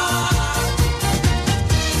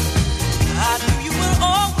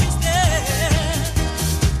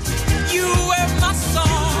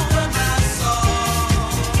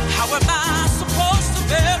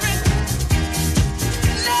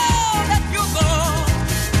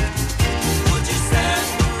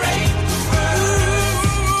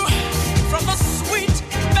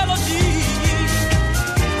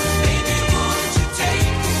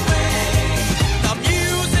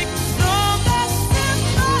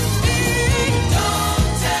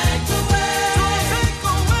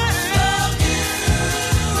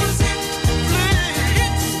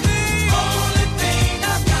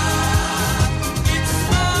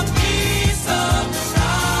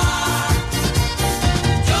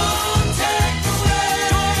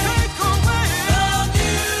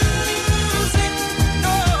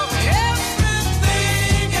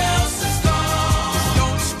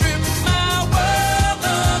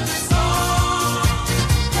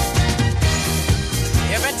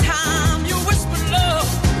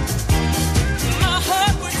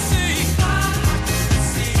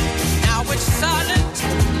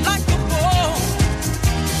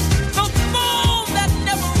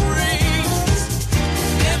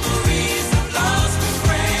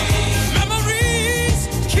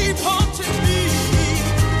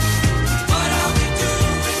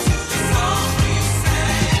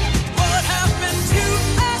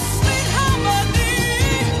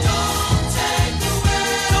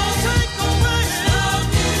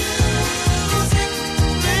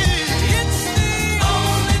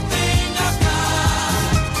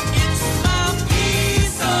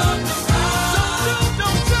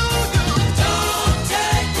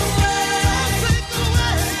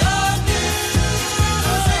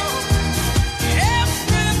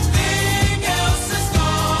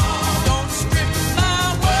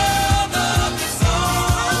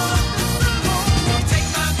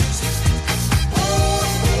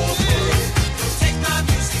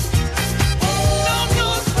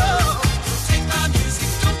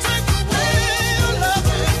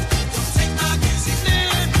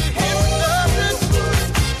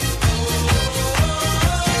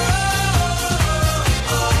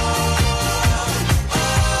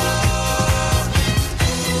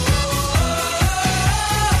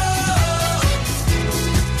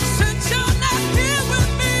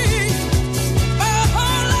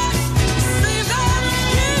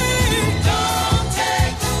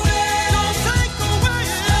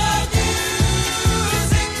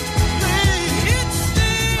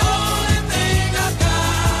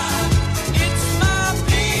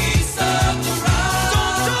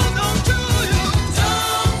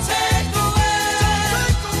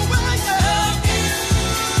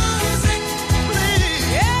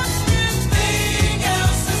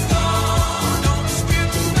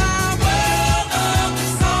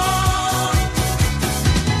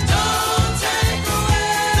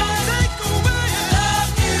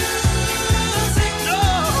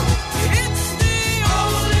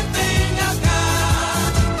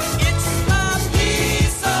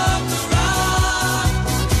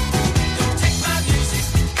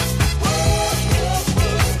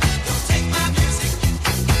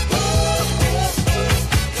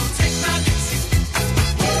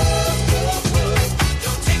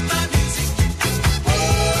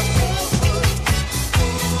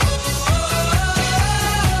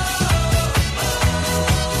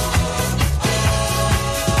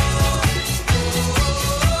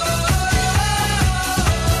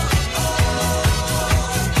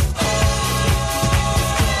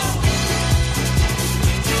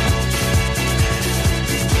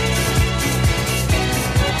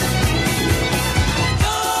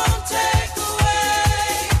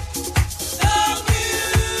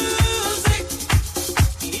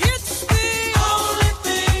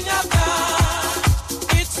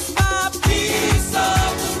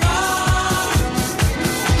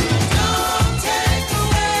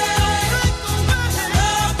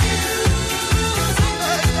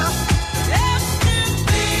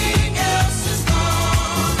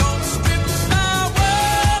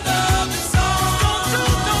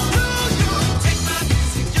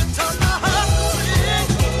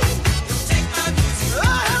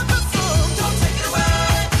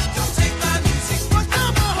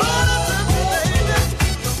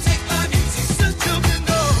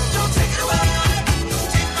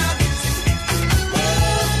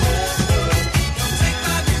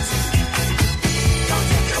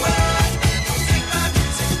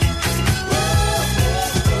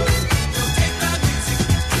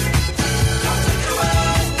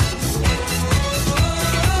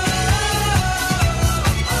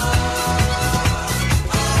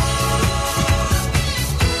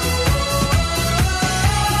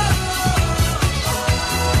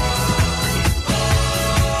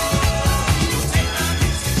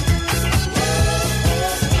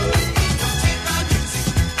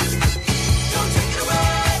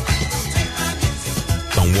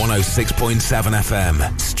 106.7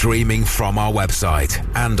 FM, streaming from our website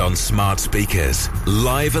and on smart speakers.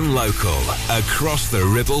 Live and local, across the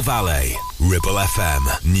Ribble Valley. Ribble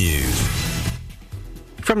FM News.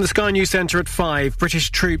 From the Sky News Centre at 5,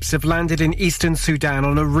 British troops have landed in eastern Sudan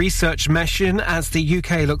on a research mission as the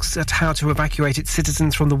UK looks at how to evacuate its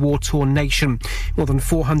citizens from the war-torn nation. More than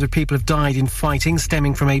 400 people have died in fighting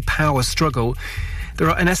stemming from a power struggle. There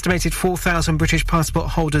are an estimated 4,000 British passport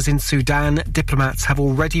holders in Sudan. Diplomats have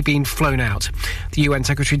already been flown out. The UN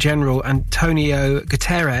Secretary-General Antonio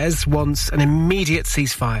Guterres wants an immediate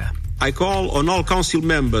ceasefire. I call on all Council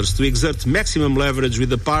members to exert maximum leverage with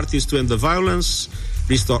the parties to end the violence,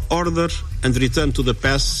 restore order and return to the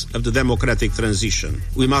path of the democratic transition.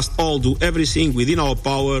 We must all do everything within our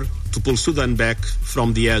power to pull Sudan back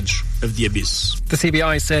from the edge of the abyss. The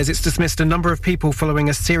CBI says it's dismissed a number of people following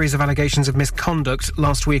a series of allegations of misconduct.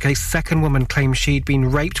 Last week, a second woman claimed she'd been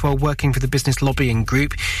raped while working for the business lobbying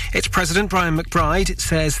group. Its president, Brian McBride,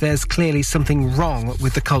 says there's clearly something wrong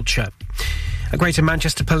with the culture. A Greater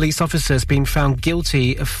Manchester police officer has been found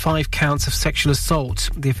guilty of 5 counts of sexual assault.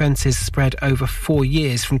 The offences spread over 4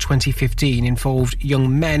 years from 2015, involved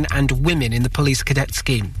young men and women in the police cadet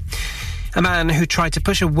scheme. A man who tried to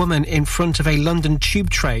push a woman in front of a London tube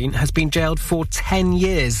train has been jailed for 10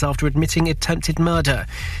 years after admitting attempted murder.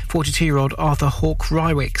 42-year-old Arthur Hawke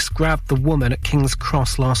Rywicks grabbed the woman at King's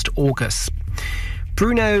Cross last August.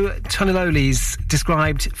 Bruno Toneloli's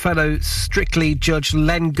described fellow Strictly judge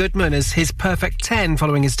Len Goodman as his perfect 10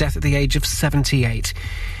 following his death at the age of 78.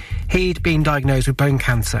 He'd been diagnosed with bone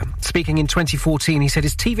cancer. Speaking in 2014, he said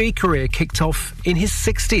his TV career kicked off in his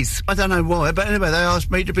 60s. I don't know why, but anyway, they asked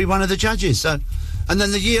me to be one of the judges. And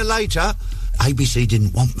then the year later, ABC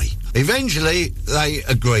didn't want me. Eventually, they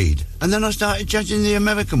agreed. And then I started judging the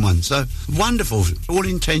American one. So, wonderful. All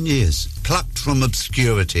in 10 years. Plucked from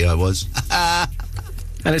obscurity, I was.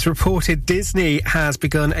 And it's reported Disney has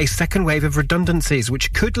begun a second wave of redundancies,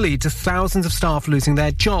 which could lead to thousands of staff losing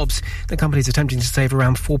their jobs. The company's attempting to save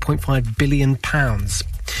around £4.5 billion.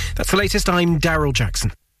 That's the latest. I'm Daryl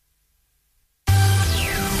Jackson.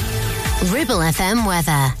 Ribble FM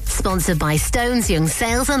weather, sponsored by Stones Young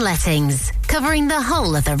Sales and Lettings, covering the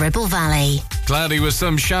whole of the Ribble Valley. Cloudy with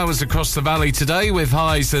some showers across the valley today, with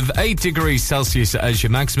highs of 8 degrees Celsius as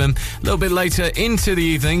your maximum. A little bit later into the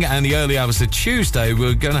evening and the early hours of Tuesday,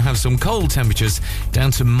 we're going to have some cold temperatures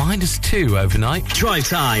down to -2 overnight. Drive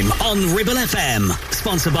Time on Ribble FM,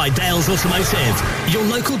 sponsored by Dales Automotive, your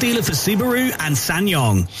local dealer for Subaru and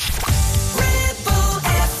SsangYong.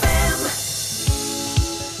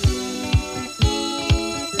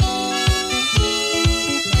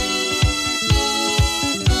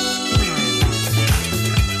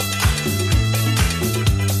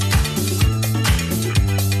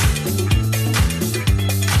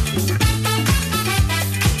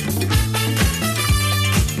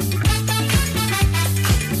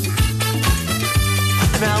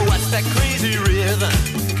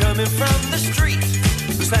 From the street,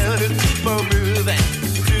 the sound of people moving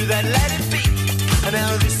to that let it beat. And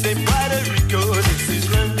now this ain't Puerto Rico, this is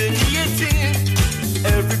London guillotine.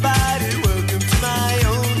 Everybody, welcome to my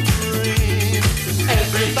own dream.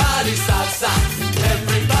 Everybody salsa,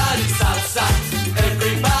 everybody salsa,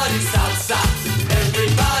 everybody salsa,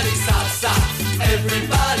 everybody salsa,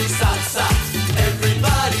 everybody salsa,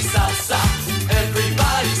 everybody salsa,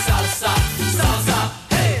 everybody salsa, salsa.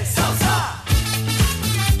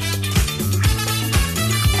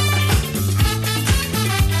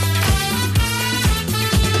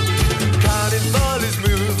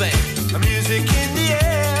 Music in the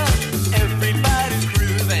air, everybody's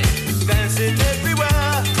grooving, dancing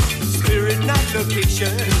everywhere. Spirit night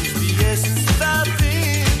location is the essence of our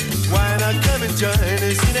theme. Why not come and join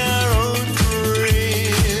us in our own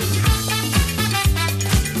dream?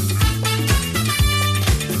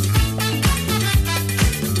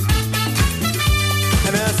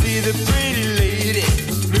 And I see the pretty lady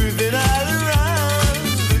moving all around,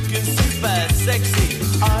 looking super sexy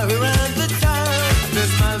all around the town. Their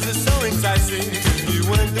smiles are so enticing, you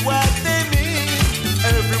wonder what they mean.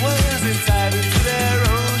 Everyone's entitled to their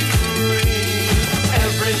own dream.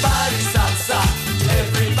 Everybody salsa,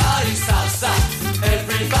 everybody salsa,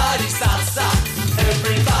 everybody salsa,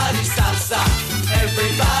 everybody salsa,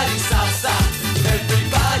 everybody salsa,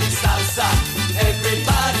 everybody salsa,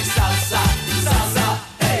 everybody salsa, salsa,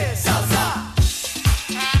 hey, salsa.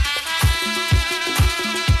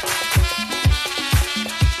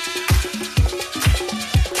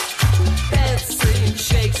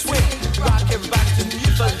 Shake, swing, rock everybody to the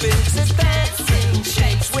new funk beat. Says dancing,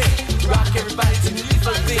 shake, swing, rock everybody to the new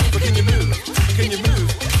funk beat. But can you move? Can you move?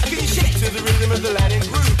 Can you shake to the rhythm of the Latin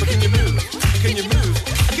groove? But can you move? Can you move?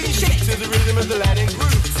 Can you to the rhythm of the Latin groove.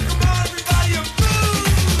 Come on, everybody,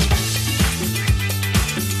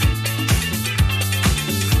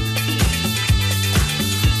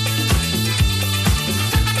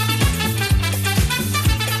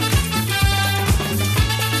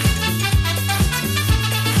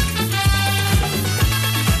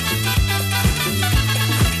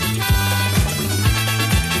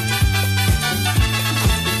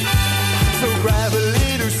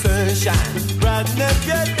 and brighten up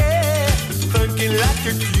your day, funkin' like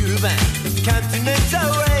a Cuban,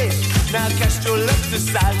 continental way. Now Castro loves the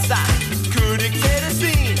salsa, could it get a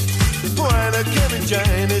scene? Why not come and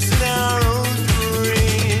join us in our own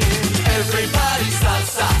dream? Everybody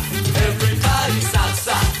salsa, everybody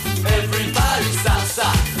salsa, everybody salsa,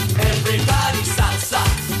 everybody salsa,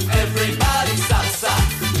 everybody salsa,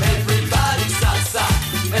 everybody salsa,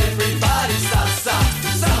 everybody salsa,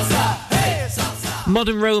 salsa, hey, salsa.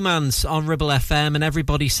 Modern Romance on Ribble FM and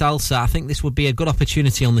Everybody Salsa. I think this would be a good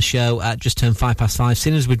opportunity on the show at just turned 5:05.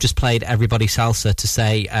 Seeing as we've just played Everybody Salsa, to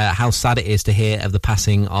say how sad it is to hear of the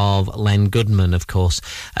passing of Len Goodman, of course.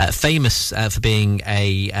 Famous for being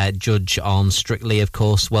a judge on Strictly, of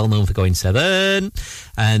course, well known for going 7.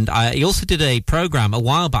 And he also did a programme a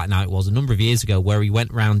while back now, it was a number of years ago, where he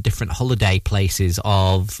went around different holiday places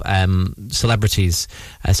of celebrities.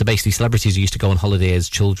 So basically celebrities who used to go on holiday as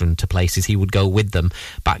children to places, he would go with them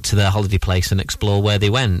back to their holiday place and explore where they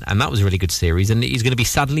went, and that was a really good series, and he's going to be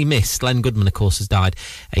sadly missed. Len Goodman, of course, has died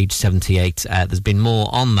aged 78. There's been more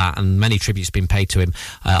on that, and many tributes been paid to him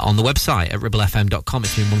on the website at ribblefm.com.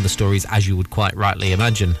 It's been one of the stories, as you would quite rightly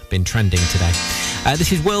imagine, been trending today.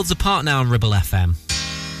 This is Worlds Apart now on Ribble FM.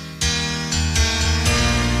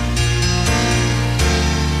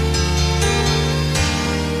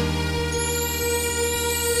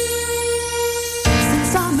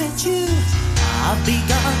 Since I met you, I've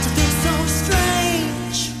begun to feel so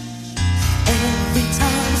strange. Every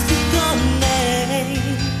time I speak your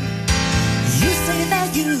name, you say that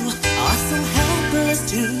you are so helpless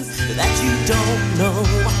too, that you don't know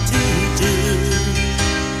what to do.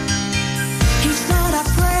 Each night I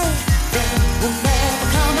pray there will never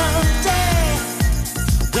come a day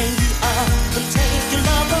when you up and take your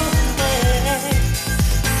love away.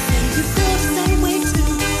 And you feel the same way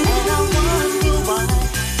too, and I wonder why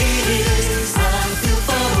it is I feel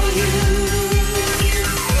for you.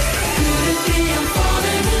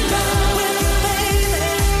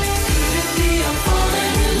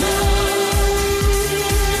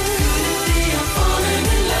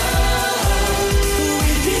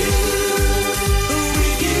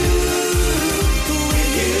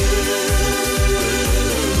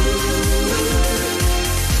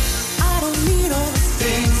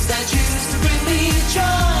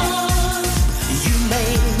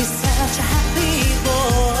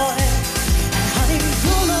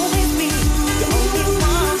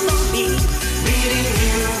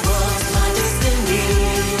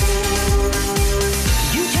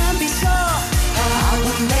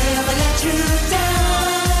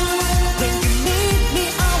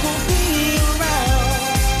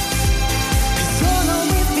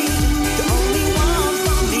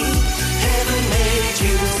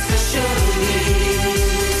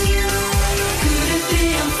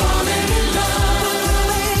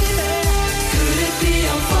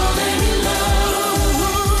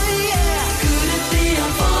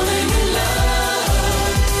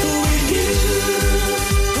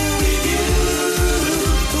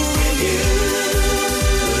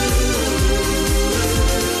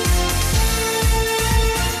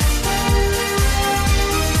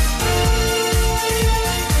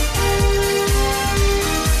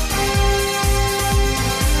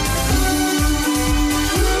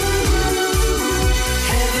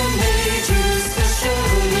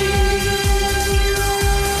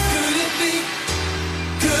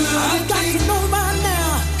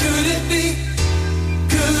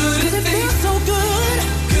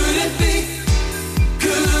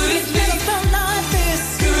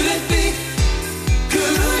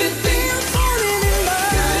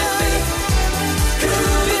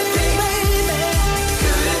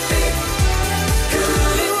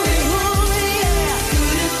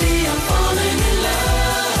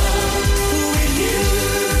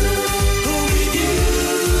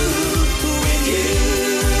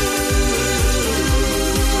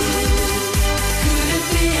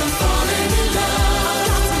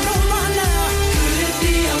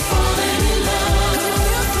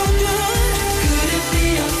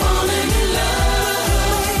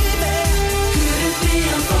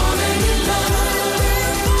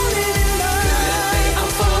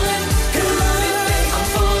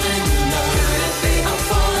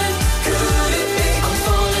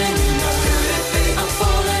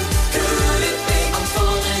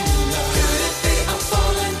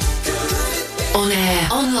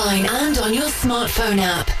 smartphone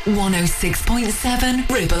app. 106.7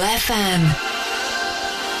 Ribble FM.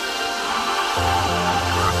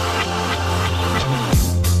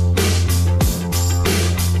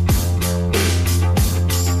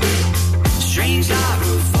 Strange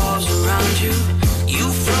light falls around you. You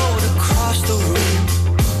float across the room.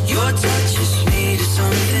 Your touch is made of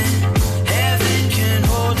something heaven can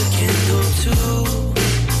hold a candle to.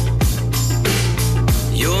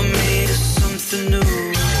 You're made of something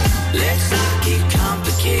new. Let's not get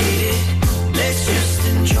complicated. Let's just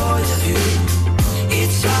enjoy the view.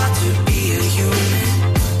 It's hard to be a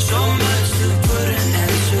human. So much to put an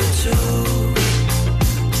answer to.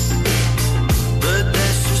 But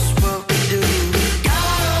that's just what we do.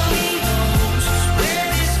 God only knows where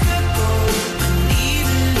this could go. And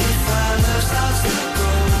even if our love starts to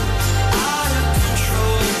grow out of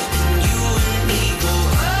control, and you and me go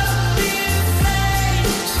up in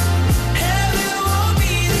flames, heaven won't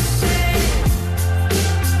be the same.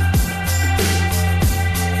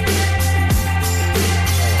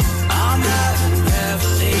 I'm having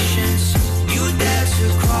revelations. You dance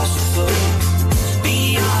across the floor.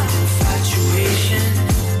 Beyond infatuation,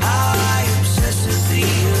 how I obsessively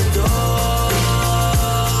adore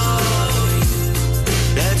you.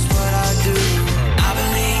 That's what I do. I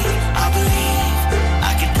believe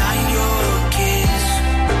I could die in your kiss.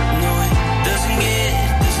 No, it doesn't get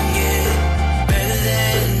better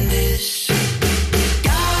than this.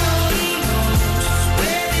 God only knows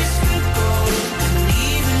where this could go. And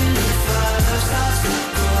even if our love starts to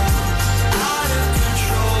grow out of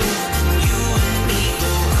control, and you and me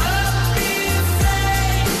go up in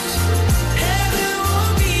flames, heaven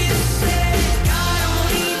won't be the same. God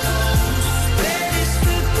only knows where this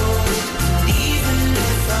could go. And even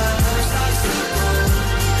if our love starts to grow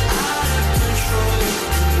out of control,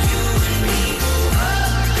 and you and me go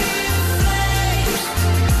up in flames,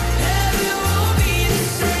 heaven won't be the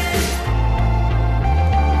same.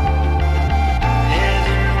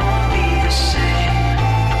 Heaven won't be the same.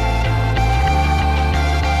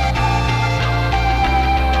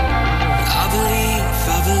 I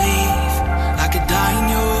believe I could die in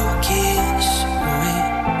your kiss. Oh,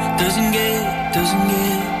 it doesn't get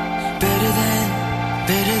better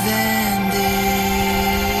than this.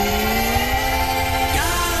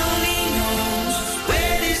 God only knows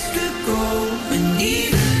where this could go. And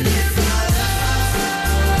even if our love starts to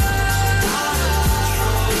grow out of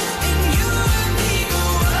control, and you and me go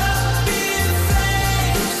up in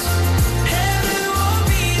flames, heaven won't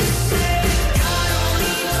be the same. God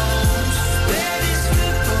only knows where this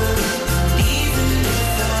could go. And even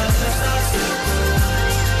if our love starts to grow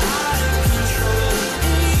out of control,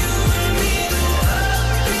 and you and me go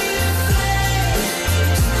up in flames,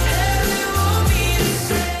 heaven won't be the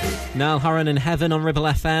same. Niall Horan in Heaven on Ribble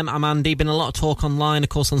FM. I'm Andy. Been a lot of talk online, of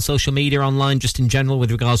course, on social media, online, just in general, with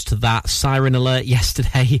regards to that siren alert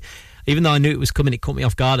yesterday. Even though I knew it was coming, it caught me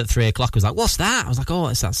off guard at 3 o'clock. I was like, what's that? I was like, oh,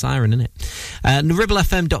 it's that siren, isn't it?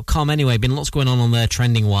 RibbleFM.com, anyway. Been lots going on there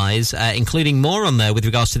trending-wise, including more on there with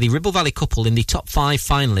regards to the Ribble Valley couple in the top 5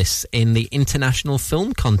 finalists in the International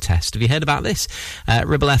Film Contest. Have you heard about this?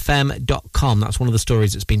 RibbleFM.com. That's one of the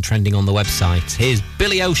stories that's been trending on the website. Here's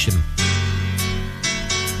Billy Ocean.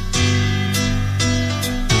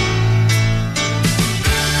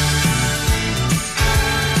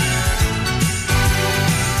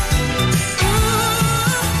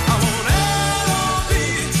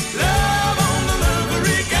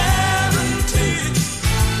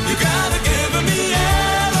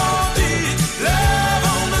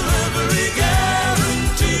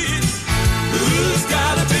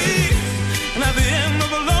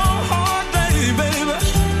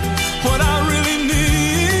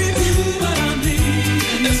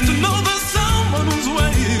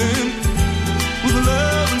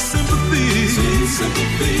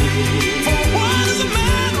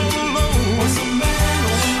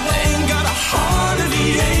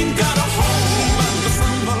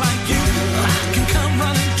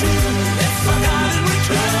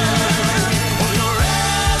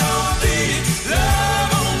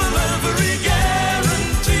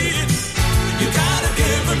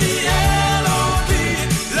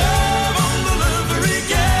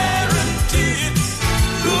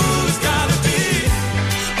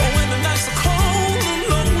 Oh, when the nights are cold and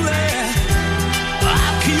lonely,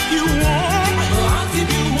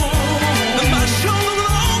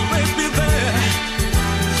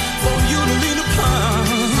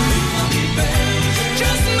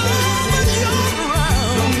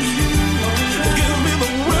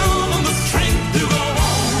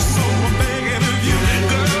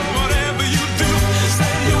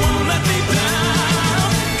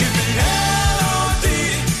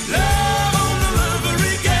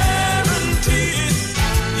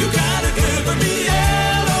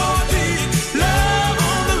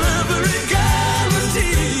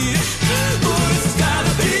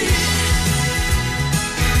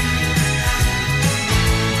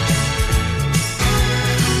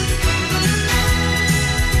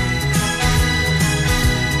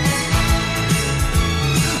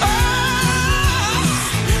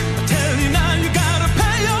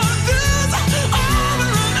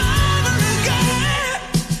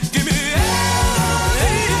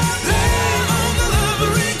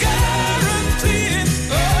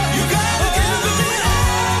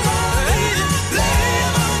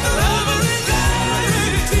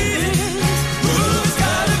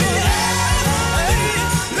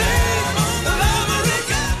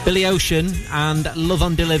 Billy Ocean and Love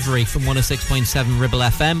on Delivery from 106.7 Ribble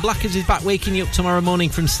FM. Blackers is back waking you up tomorrow morning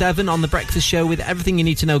from 7 on The Breakfast Show with everything you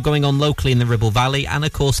need to know going on locally in the Ribble Valley. And,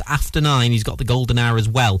 of course, after 9, he's got the golden hour as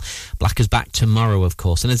well. Blackers back tomorrow, of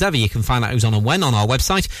course. And as ever, you can find out who's on and when on our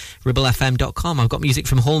website, ribblefm.com. I've got music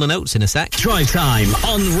from Hall & Oates in a sec. Drive Time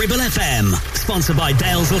on Ribble FM. Sponsored by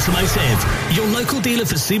Dales Automotive, your local dealer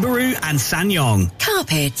for Subaru and SsangYong.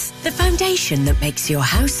 Carpets, the foundation that makes your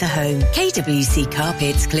house a home. KWC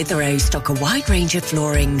Carpets Clitheroe stock a wide range of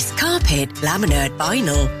floorings, carpet, laminate,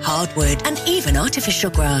 vinyl, hardwood and even artificial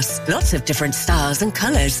grass. Lots of different styles and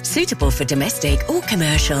colours, suitable for domestic or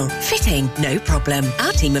commercial. Fitting, no problem.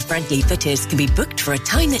 Our team of friendly fitters can be booked for a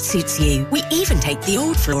time that suits you. We even take the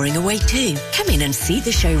old flooring away too. Come in and see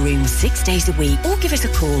the showroom 6 days a week or give us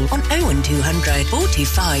a call on 01200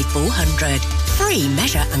 425 400. Free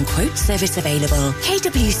measure and quote service available.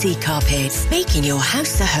 KWC Carpets, making your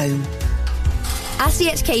house a home.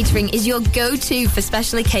 SEH Catering is your go-to for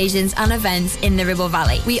special occasions and events in the Ribble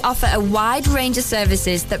Valley. We offer a wide range of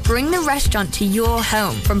services that bring the restaurant to your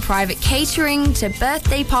home, from private catering to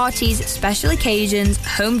birthday parties, special occasions,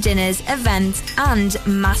 home dinners, events and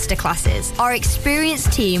masterclasses. Our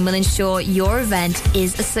experienced team will ensure your event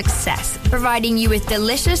is a success, providing you with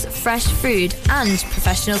delicious, fresh food and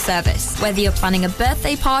professional service. Whether you're planning a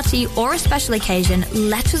birthday party or a special occasion,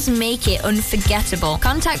 let us make it unforgettable.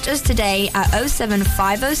 Contact us today at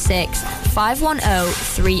 07506 510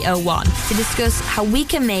 301 to discuss how we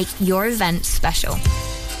can make your event special.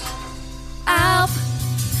 Help,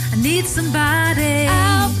 I need somebody.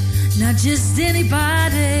 Help, not just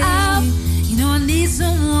anybody. Help, you know I need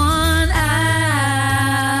someone. Help.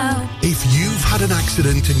 If you've had an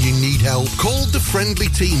accident and you need help, call the friendly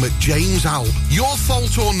team at James Alp. Your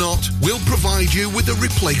fault or not, we'll provide you with a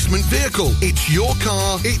replacement vehicle. It's your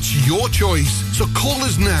car, it's your choice. So call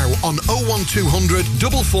us now on 01200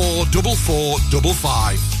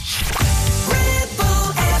 444455.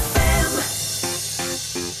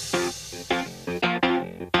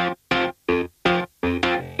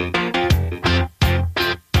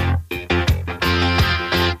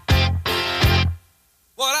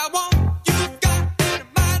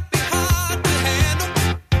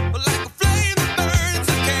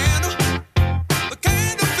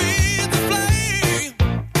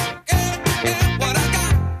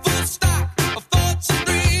 Full stop, a fortune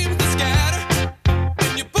dream to scatter.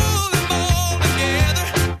 When you pull them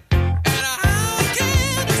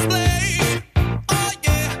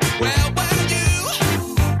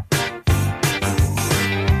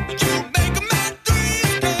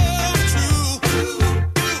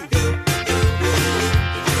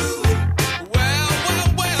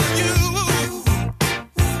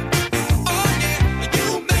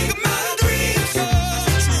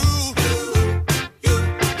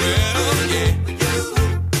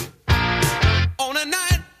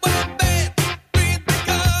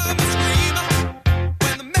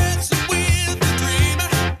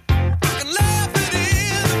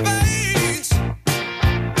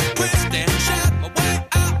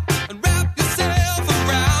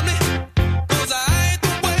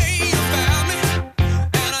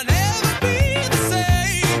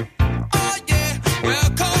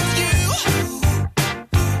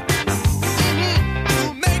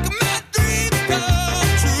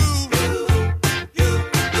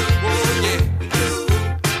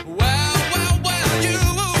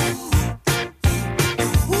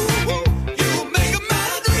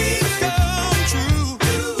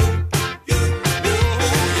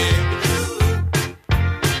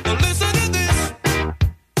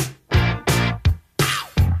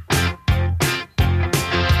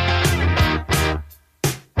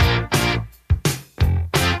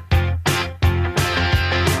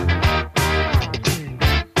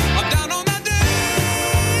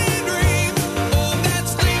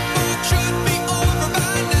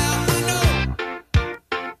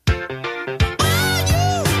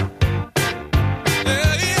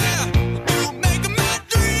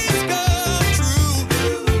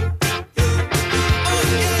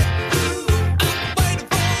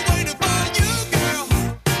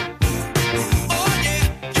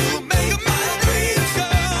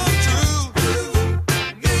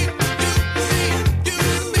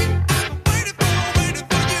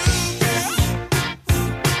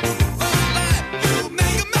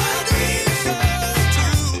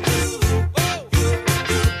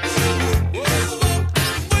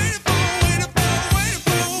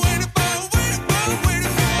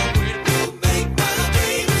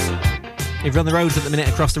If you're on the roads at the minute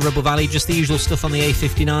across the Ribble Valley, just the usual stuff on the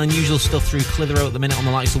A59, usual stuff through Clitheroe at the minute on the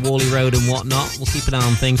likes of Worley Road and whatnot. We'll keep an eye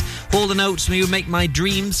on things. All the notes from you make my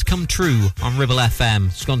dreams come true on Ribble FM.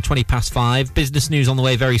 It's gone 20 past 5. Business news on the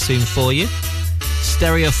way very soon for you.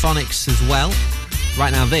 Stereophonics as well.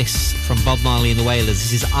 Right now, this from Bob Marley and the Wailers.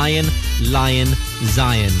 This is Iron Lion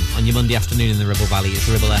Zion on your Monday afternoon in the Ribble Valley. It's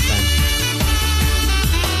Ribble FM.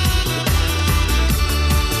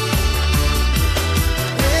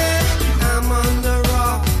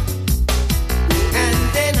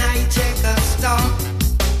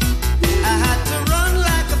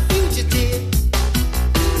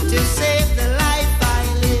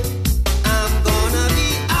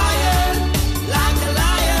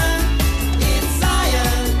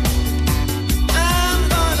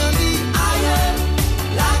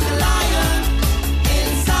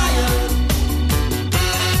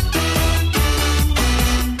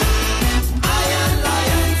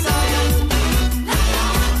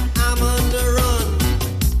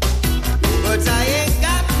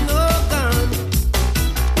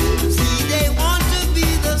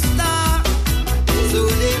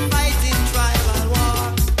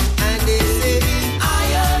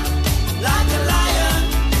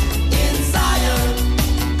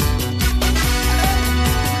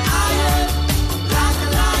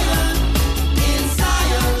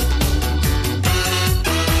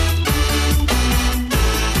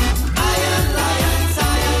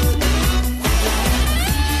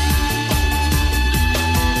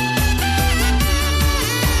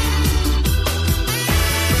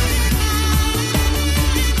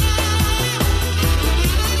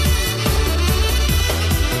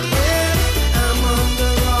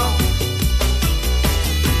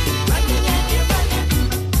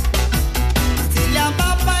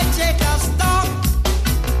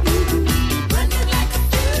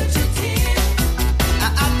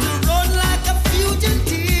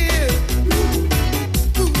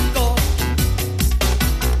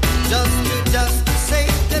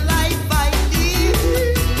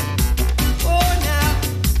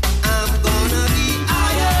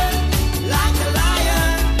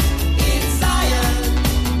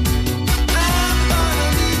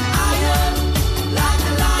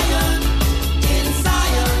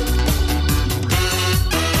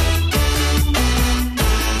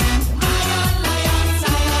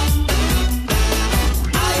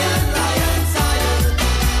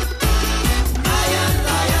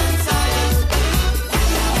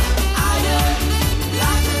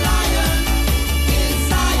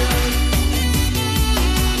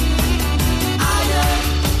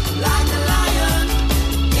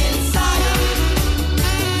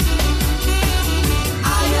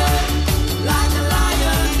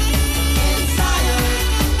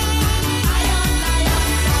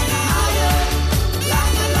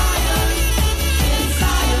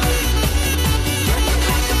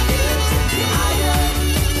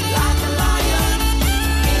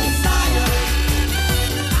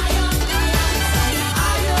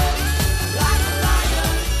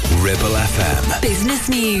 Ribble FM. Business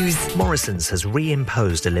news. Morrison's has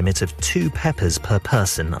reimposed a limit of 2 peppers per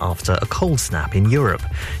person after a cold snap in Europe.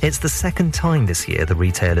 It's the second time this year the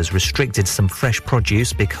retailer's restricted some fresh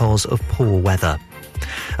produce because of poor weather.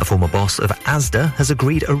 A former boss of Asda has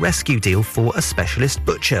agreed a rescue deal for a specialist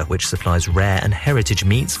butcher, which supplies rare and heritage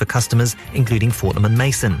meats for customers, including Fortnum &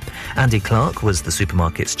 Mason. Andy Clark was the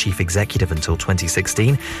supermarket's chief executive until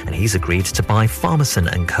 2016, and he's agreed to buy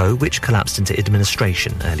Farmerson & Co., which collapsed into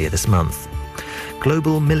administration earlier this month.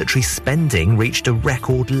 Global military spending reached a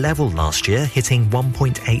record level last year, hitting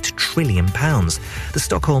 £1.8 trillion. The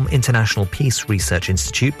Stockholm International Peace Research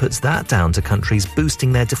Institute puts that down to countries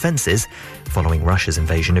boosting their defences following Russia's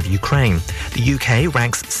invasion of Ukraine. The UK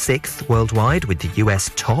ranks 6th worldwide, with the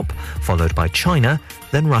US top, followed by China,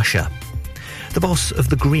 then Russia. The boss of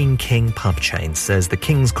the Green King pub chain says the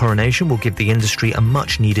King's coronation will give the industry a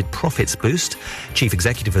much-needed profits boost. Chief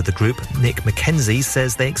executive of the group, Nick McKenzie,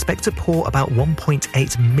 says they expect to pour about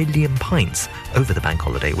 1.8 million pints over the bank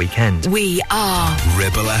holiday weekend. We are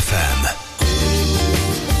Ribble FM.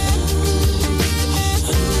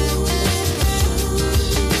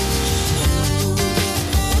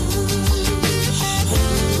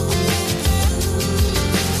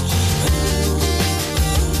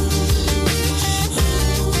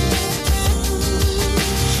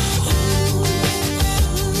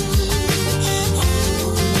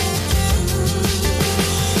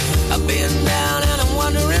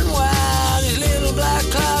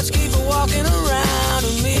 Walking around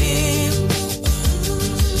with me.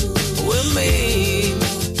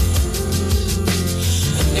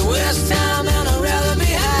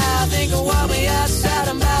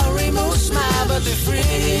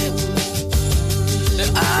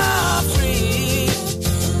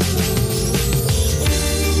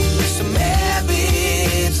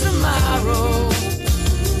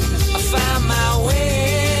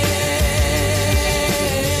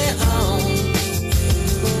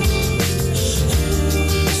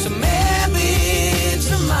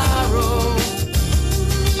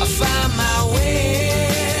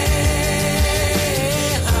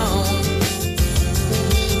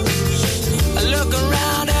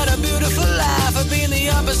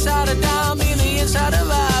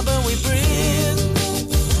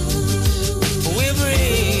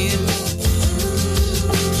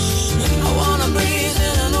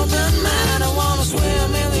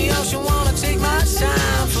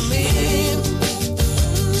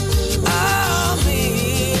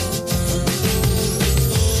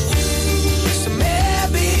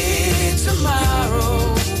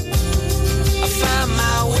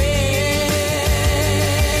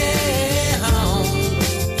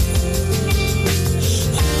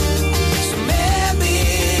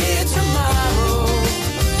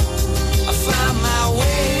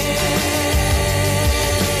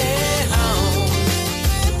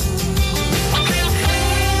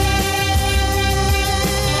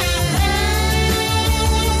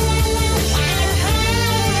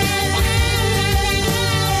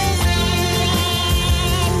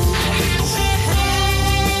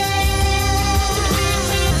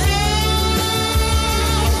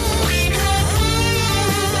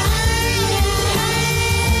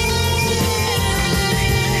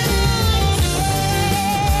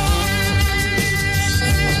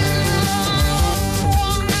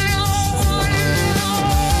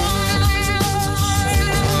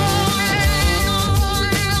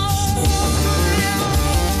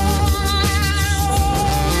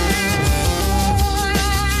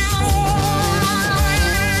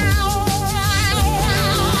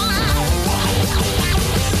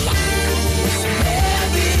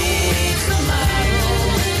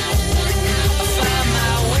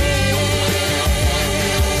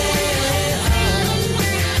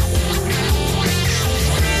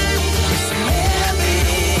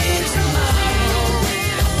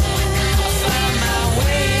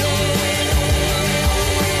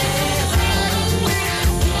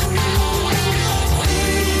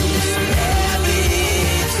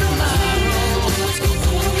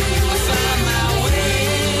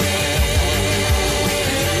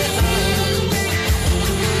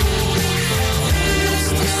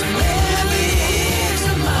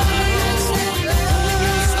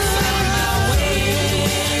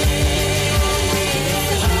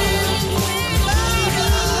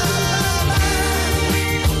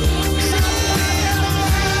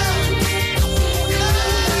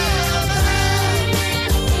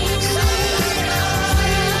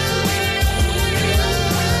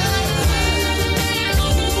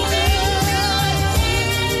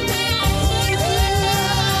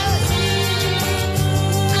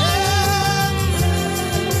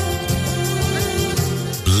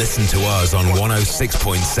 listen to us on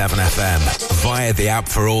 106.7 FM via the app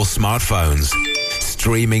for all smartphones,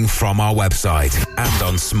 streaming from our website and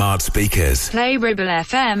on smart speakers. Play Ribble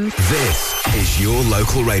FM. This is your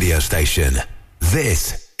local radio station.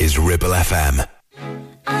 This is Ribble FM.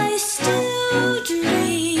 I still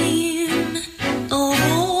dream of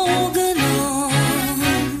organon.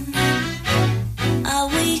 I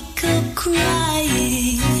wake up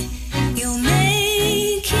crying. You're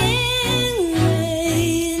making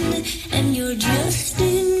rain, and you're just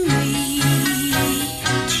in reach.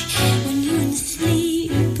 When you in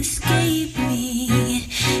sleep escape me,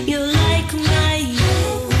 you're like my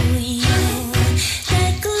yo-yo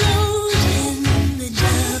that glows in the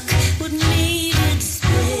dark. What made it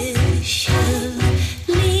special?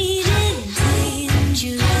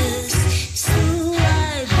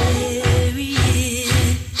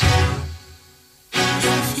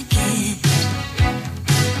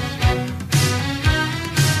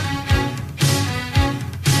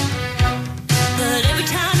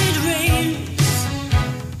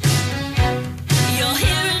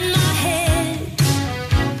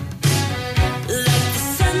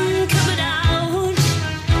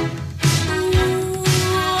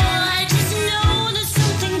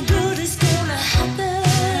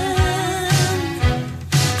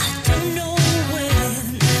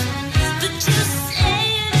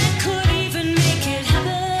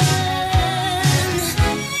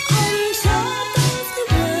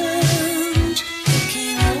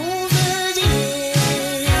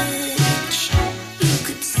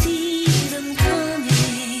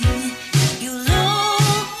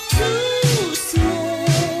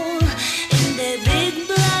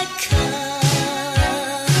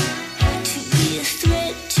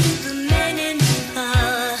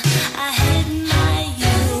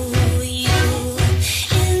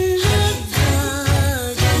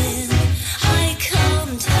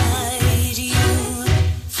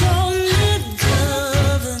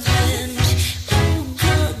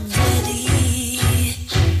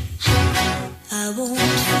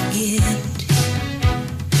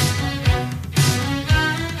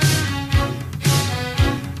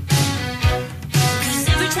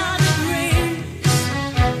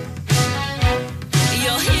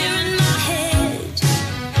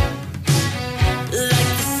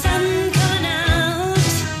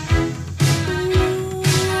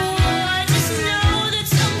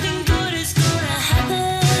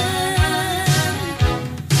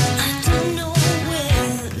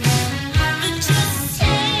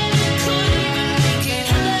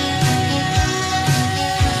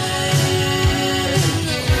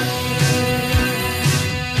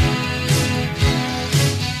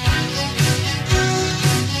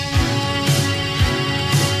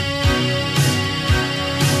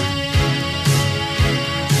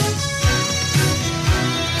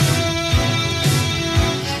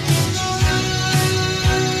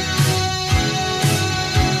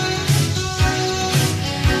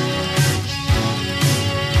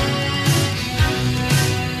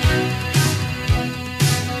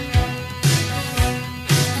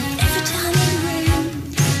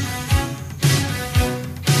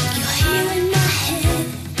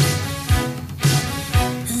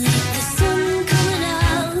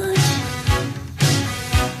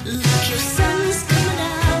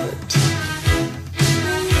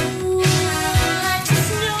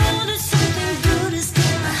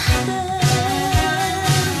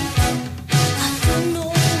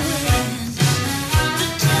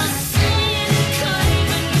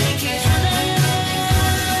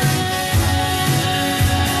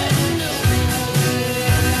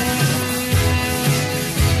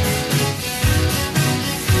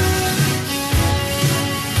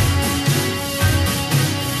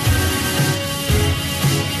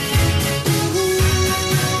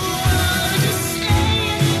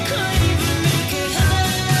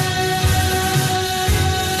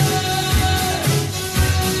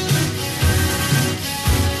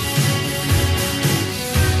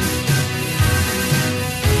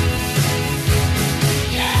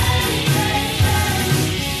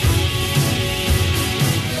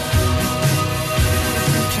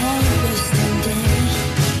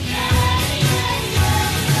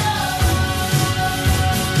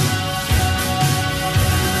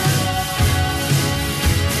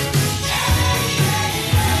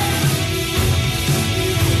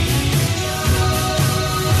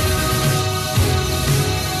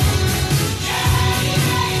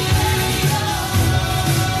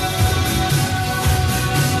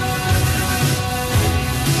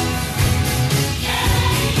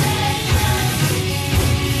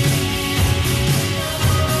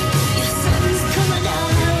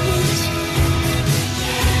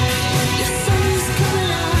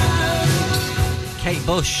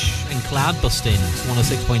 Push and Cloud Busting. It's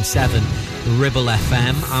 106.7 Ribble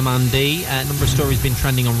FM. I'm Andy. A number of stories been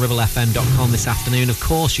trending on ribblefm.com this afternoon. Of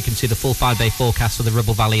course, you can see the full 5-day forecast for the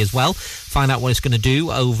Ribble Valley as well. Find out what it's going to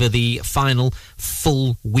do over the final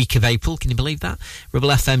full week of April. Can you believe that?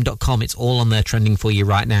 ribblefm.com. It's all on there trending for you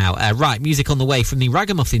right now. Right, music on the way from the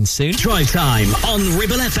Ragamuffins soon. Drive Time on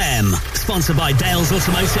Ribble FM. Sponsored by Dales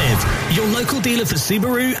Automotive, your local dealer for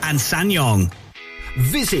Subaru and SsangYong.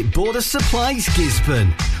 Visit Border Supplies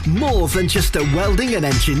Gisborne. More than just a welding and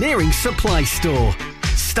engineering supply store.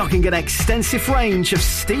 Stocking an extensive range of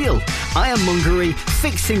steel, ironmongery,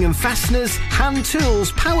 fixing and fasteners, hand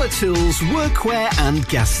tools, power tools, workwear and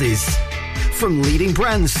gases. From leading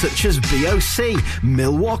brands such as BOC,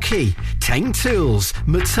 Milwaukee, Teng Tools,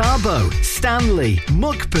 Metabo, Stanley,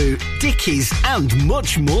 Muckboot, Dickies and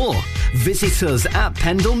much more. Visit us at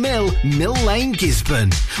Pendle Mill, Mill Lane,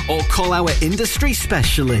 Gisborne, or call our industry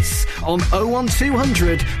specialists on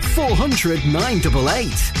 01200 400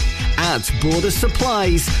 988. At Border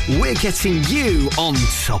Supplies, we're getting you on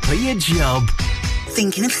top of your job.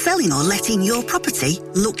 Thinking of selling or letting your property?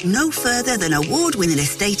 Look no further than award-winning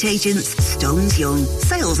estate agents Stones Young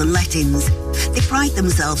Sales and Lettings. They pride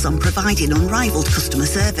themselves on providing unrivaled customer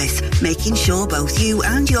service, making sure both you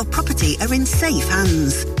and your property are in safe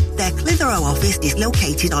hands. Their Clitheroe office is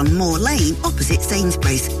located on Moor Lane, opposite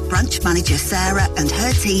Sainsbury's. Branch manager Sarah and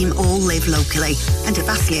her team all live locally and are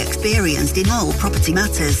vastly experienced in all property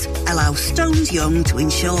matters. Allow Stones Young to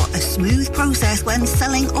ensure a smooth process when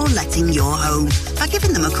selling or letting your home by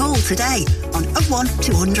giving them a call today on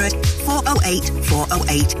 01200 408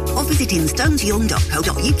 408 or visiting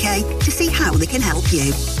stonesyoung.co.uk to see how they can help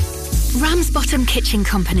you. Ramsbottom Kitchen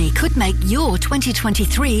Company could make your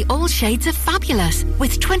 2023 all shades of fabulous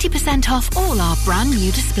with 20% off all our brand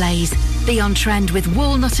new displays. Be on trend with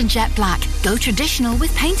walnut and jet black. Go traditional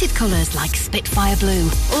with painted colours like Spitfire Blue.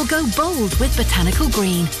 Or go bold with botanical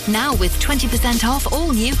green. Now with 20% off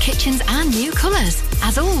all new kitchens and new colours.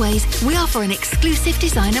 As always, we offer an exclusive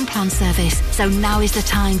design and plan service. So now is the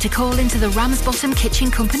time to call into the Ramsbottom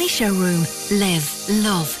Kitchen Company showroom. Live,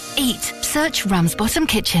 love, eat. Search Ramsbottom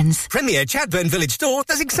Kitchens. Premier Chatburn Village Store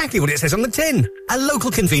does exactly what it says on the tin. A local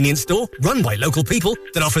convenience store run by local people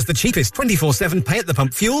that offers the cheapest 24/7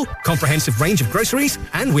 pay-at-the-pump fuel, comprehensive range of groceries,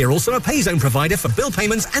 and we're also a pay zone provider for bill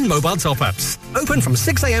payments and mobile top-ups. Open from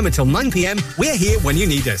 6 a.m. until 9 p.m. We're here when you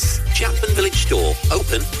need us. Chatburn Village Store.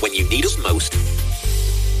 Open when you need us most.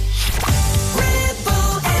 Time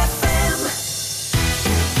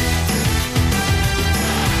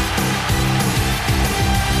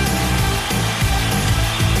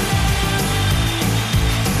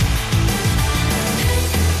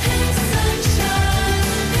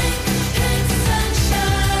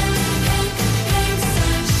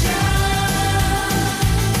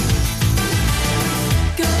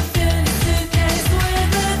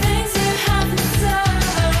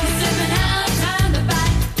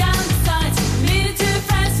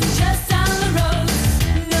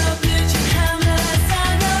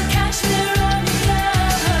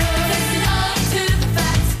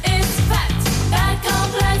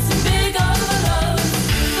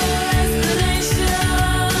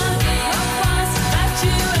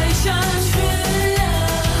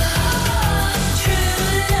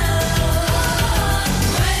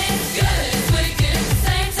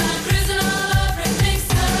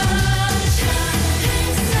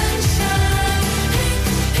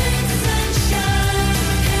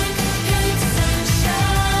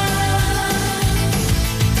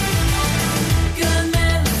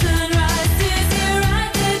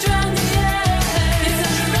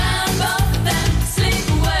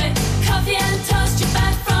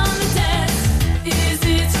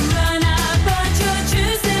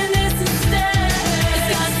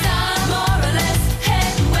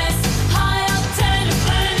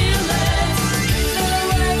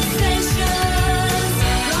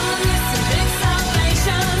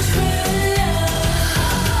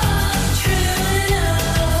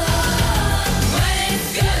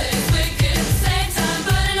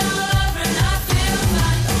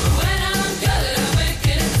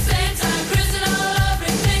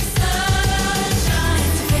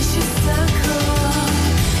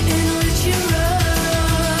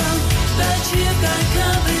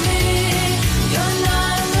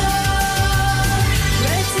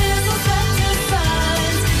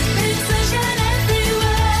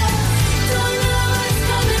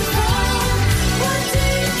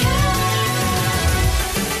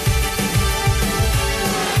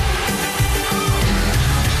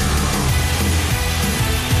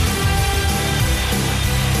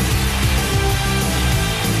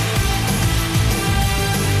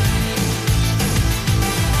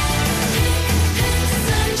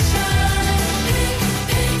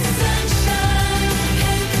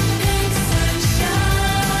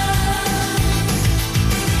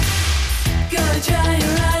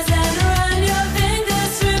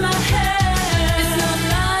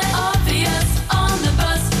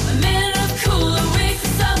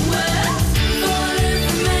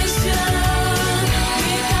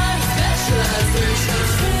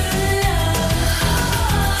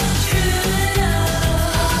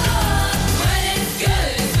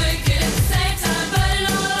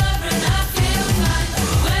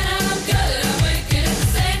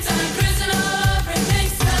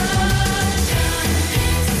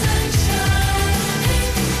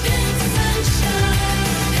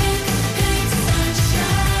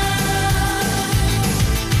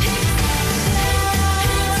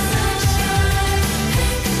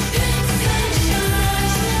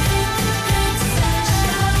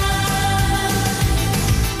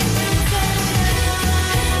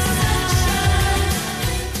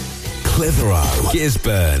Clitheroe,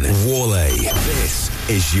 Gisburn, Whalley. This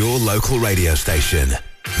is your local radio station.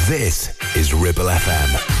 This is Ribble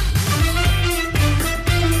FM.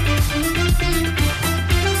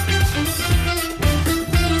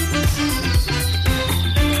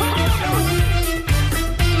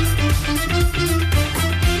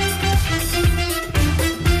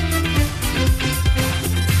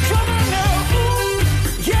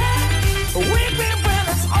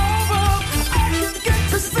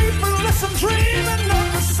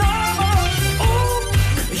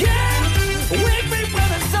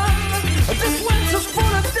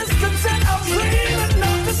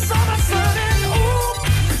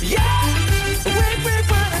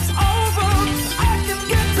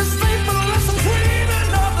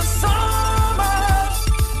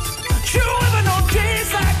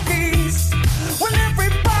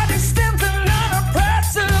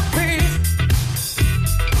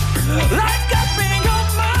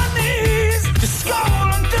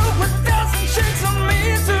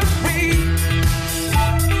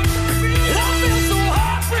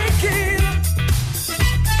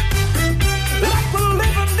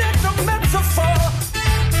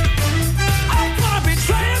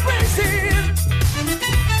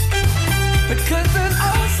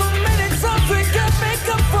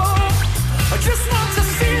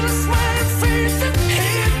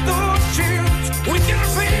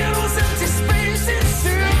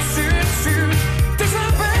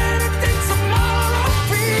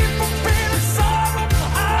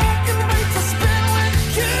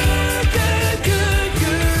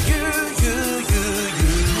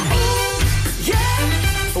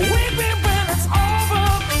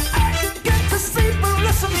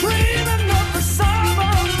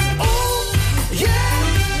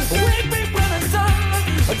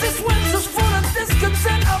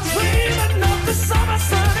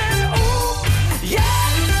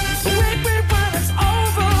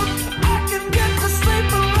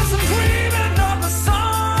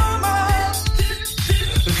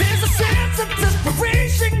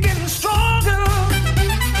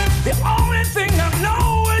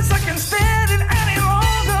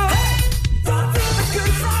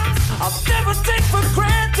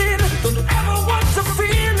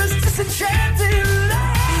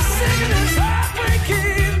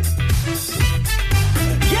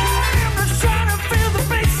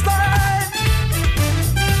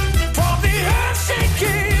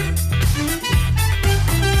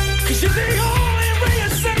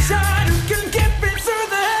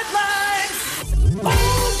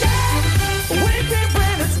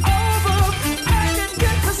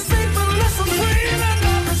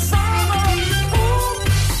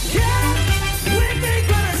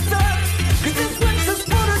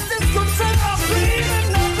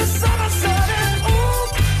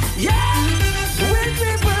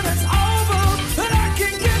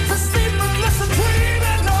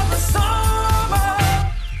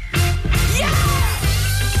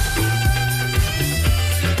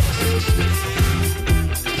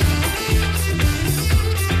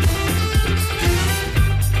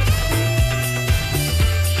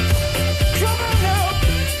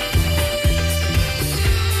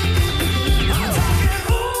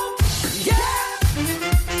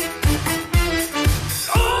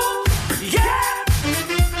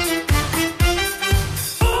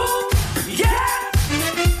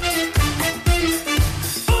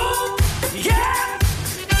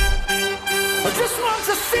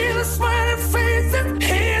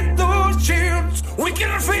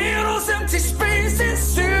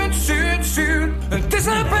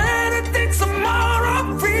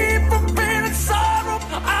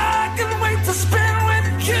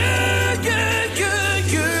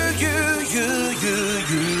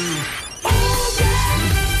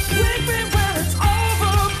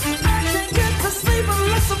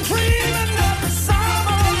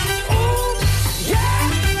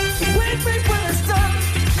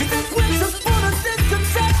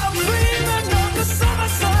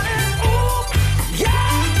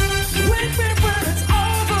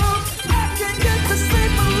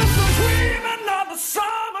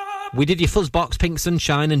 We did your Fuzzbox, Pink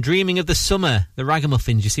Sunshine, and Dreaming of the Summer, the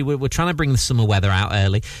Ragamuffins. You see, we're trying to bring the summer weather out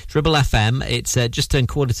early. It's Ribble FM. It's just turned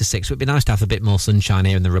 5:45. It'd be nice to have a bit more sunshine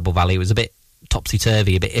here in the Ribble Valley. It was a bit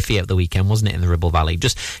topsy-turvy, a bit iffy at the weekend, wasn't it, in the Ribble Valley?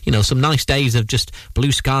 Just, you know, some nice days of just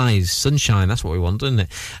blue skies, sunshine. That's what we want, isn't it?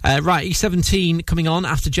 Right, E17 coming on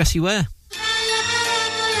after Jessie Ware.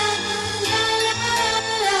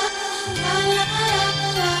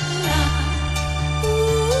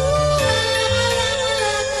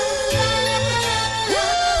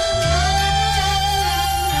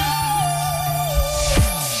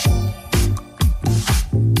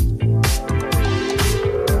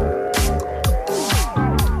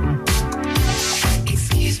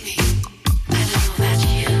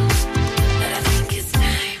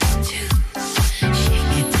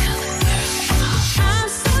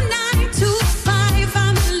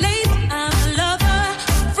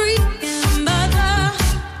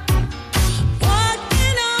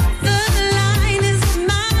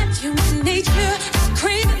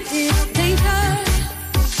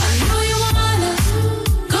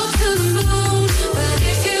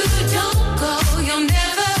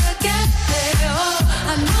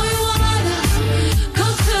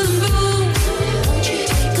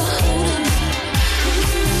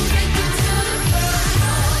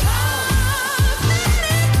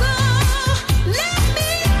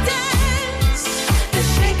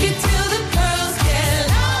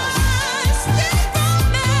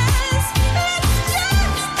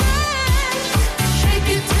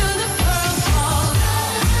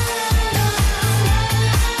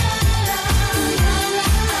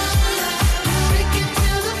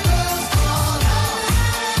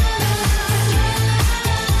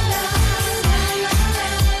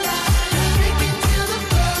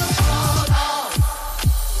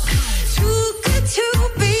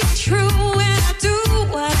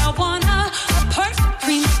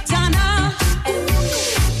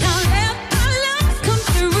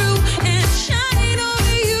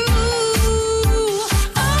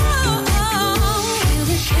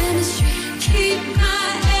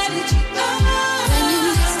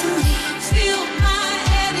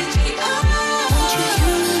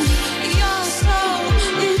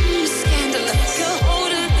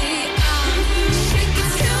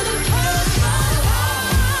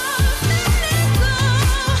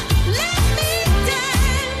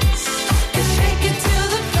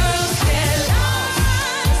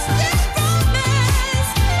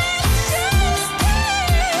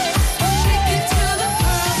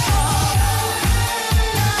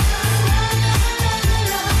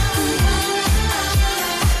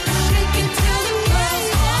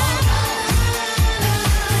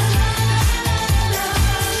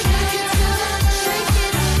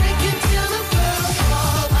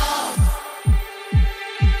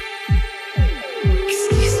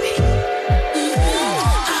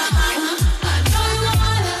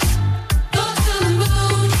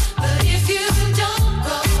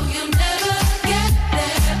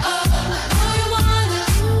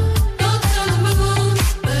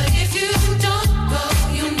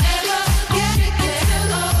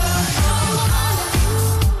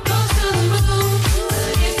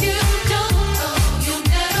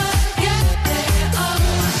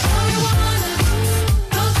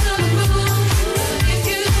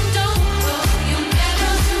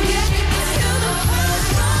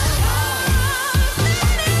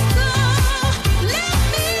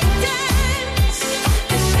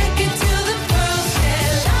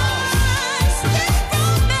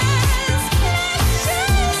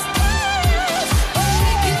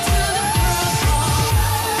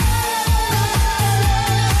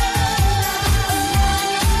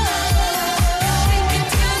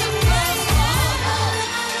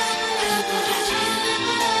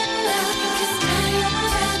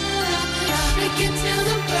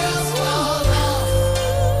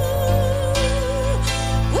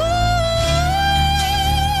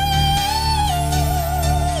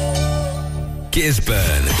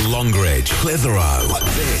 Gisburn, Longridge, Clitheroe.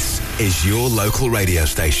 This is your local radio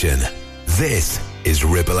station. This is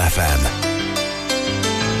Ribble FM.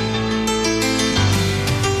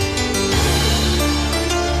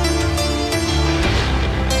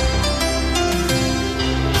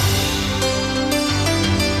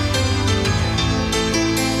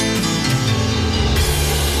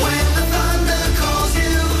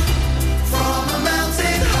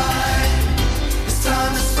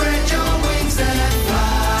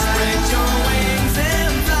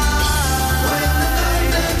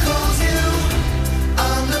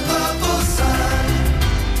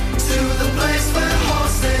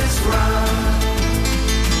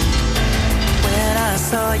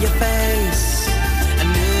 Saw your face, I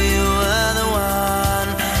knew you were the one.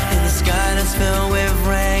 In the sky that's filled with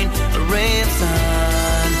rain, a ray of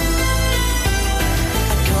sun.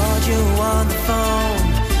 I called you on the phone,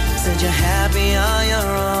 said you're happy on your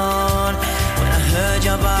own. When I heard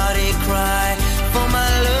your body cry for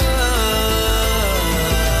my love.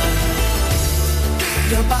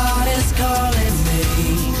 Your body's calling me,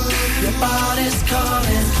 your body's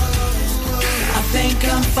calling. I think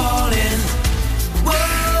I'm falling. Whoa.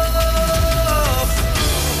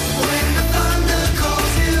 When the thunder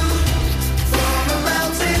calls you from a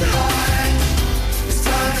mountain high, it's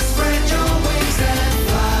time to spread your wings and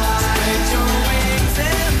fly. Spread your wings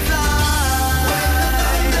and fly. When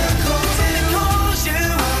the thunder calls you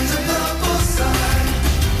under purple sun,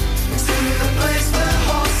 to the place where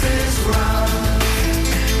horses run.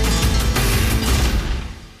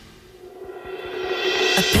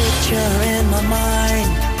 A picture in my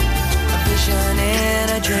mind, in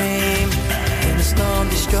a dream, and the storm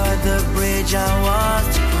destroyed the bridge I was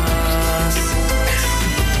to cross.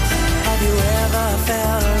 Have you ever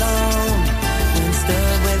felt alone when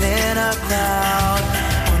stood within a crowd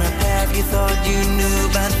on a path you thought you knew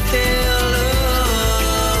but feel lost?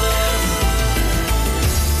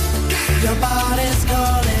 Your body's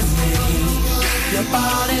calling me, your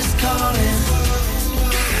body's calling.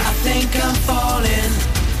 I think I'm falling.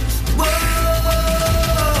 Whoa.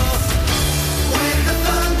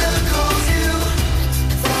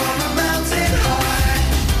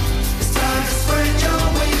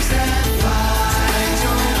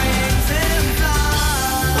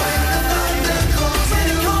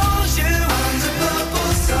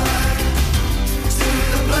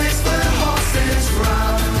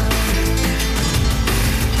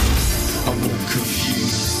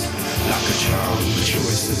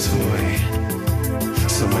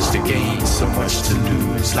 So much to gain, so much to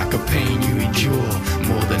lose. Like a pain you endure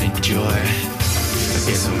more than enjoy. I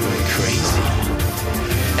guess I'm going crazy.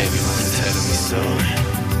 Everyone's telling me so.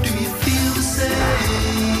 Do you feel the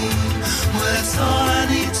same? Well, that's all I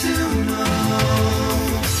need to know.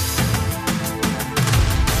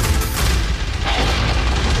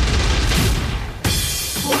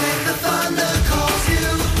 When the thunder calls you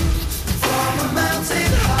from a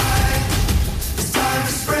mountain high, it's time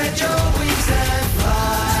to spread your wings and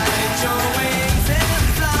fly. Spread your wings and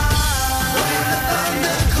fly. When the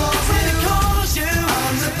thunder calls you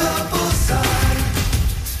under purple sun,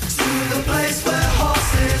 to the place where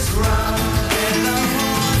horses run. Where the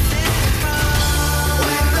horses run.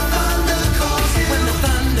 When the thunder calls you, when the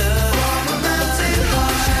thunder from a mountain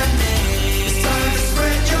high, it's time to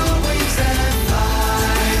spread your wings and fly.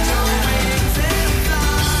 Spread your wings and fly.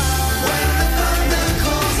 When the thunder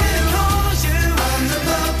calls you under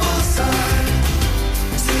purple sun,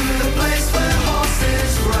 to the place where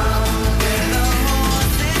horses run. Where the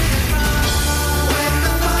horses run. When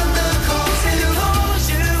the thunder calls you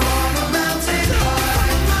from a mountain high,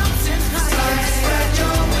 it's time to spread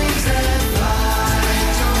your wings and fly.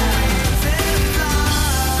 Spread your wings and fly.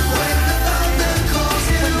 When the thunder calls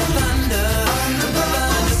you under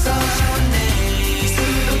purple sun, to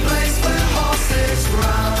the place where horses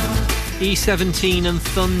run. E17 and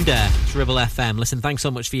Thunder. It's Ribble FM. Listen, thanks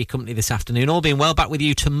so much for your company this afternoon. All being well, back with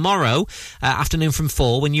you tomorrow afternoon from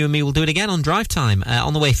 4 when you and me will do it again on Drive Time.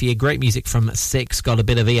 On the way for you, great music from 6. Got a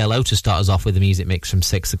bit of ELO to start us off with the music mix from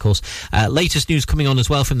 6, of course. Latest news coming on as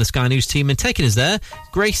well from the Sky News team. And taking us there,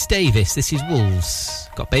 Grace Davis. This is Wolves.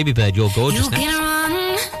 Got Baby Bird, You're Gorgeous You next. can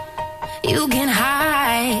run, you can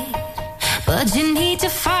hide, but you need to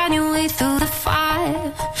find your way through the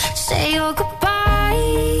fire. Say your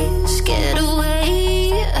goodbyes, get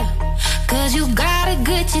away, 'cause you gotta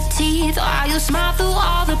grit your teeth while you smile through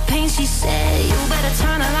all the pain. She said, you better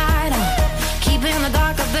turn the light on, keep in the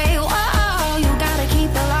darker, babe. Whoa, you gotta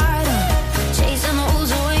keep the light on, chasing the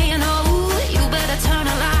wolves away, you know. You better turn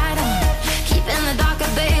the light on, keep in the darker,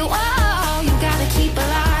 babe. Whoa, you gotta keep the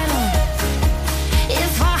light on.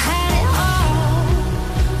 If I had it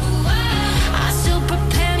all, I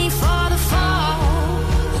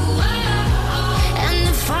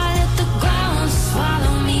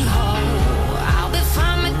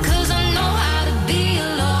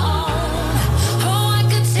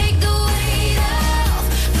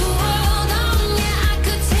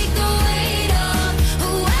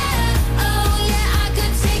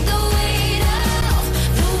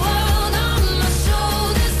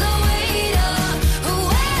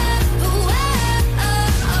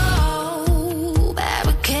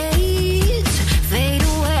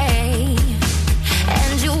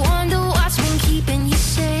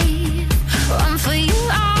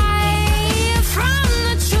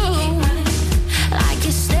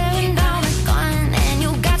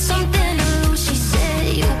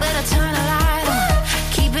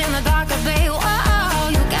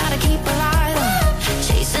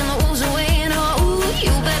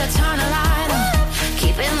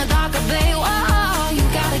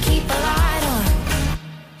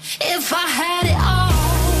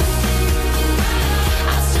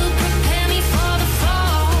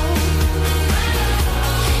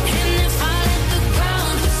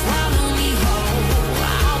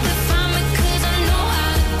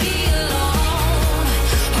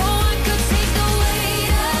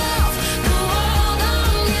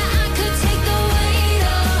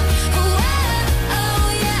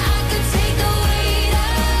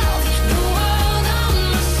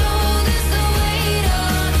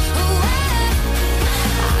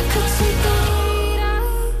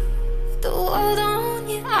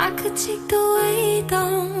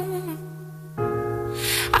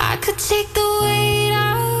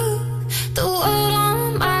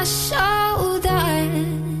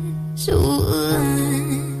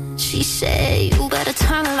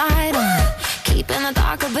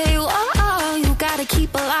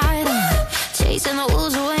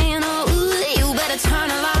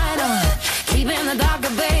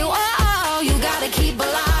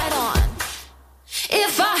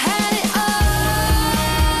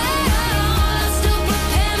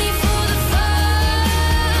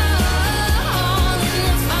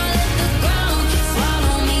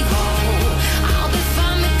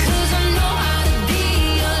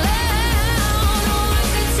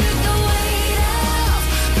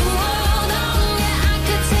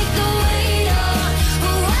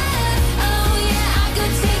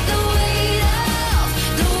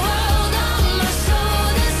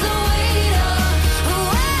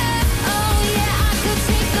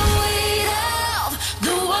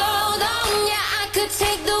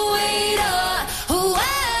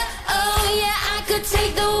could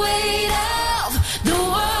take the weight off the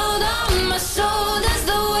world on my shoulders,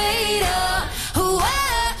 the weight of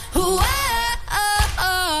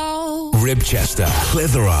Ribchester,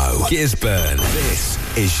 Clitheroe, Gisburn. This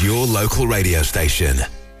is your local radio station.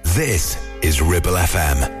 This is Ribble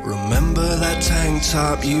FM. Remember that tank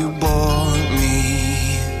top you bought me?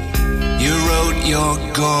 You wrote you're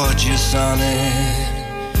gorgeous on it.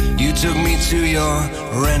 You took me to your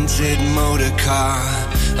rented motor car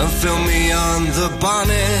and filmed me on the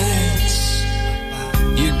bonnet.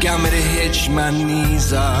 You got me to hitch my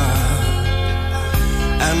knees up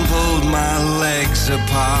and pulled my legs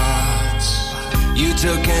apart. You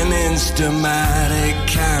took an Instamatic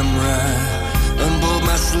camera and pulled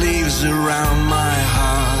my sleeves around my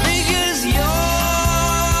heart. Because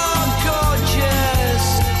you're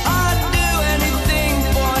gorgeous, I'd do anything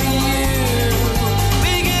for you.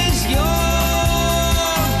 Because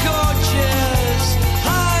you're gorgeous, I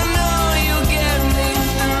know you'll get me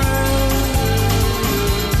through.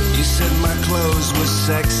 You said my clothes were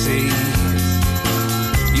sexy.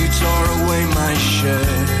 You tore away my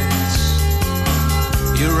shirts.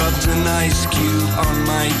 You rubbed an ice cube on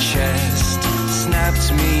my chest,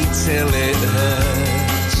 snapped me till it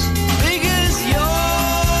hurts. Because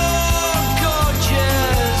you're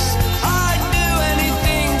gorgeous, I'd do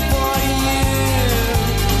anything for you.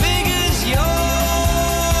 Because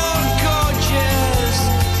you're gorgeous,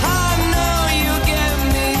 I know you'll get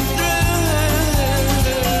me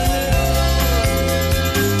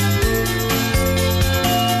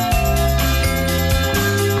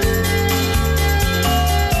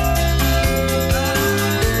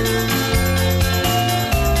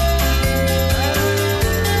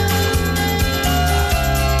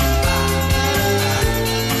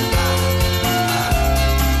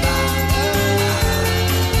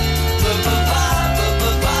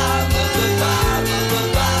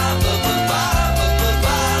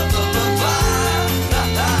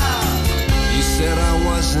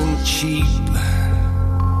cheap.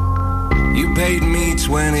 You paid me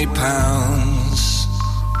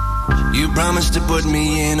 £20. You promised to put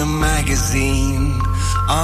me in a magazine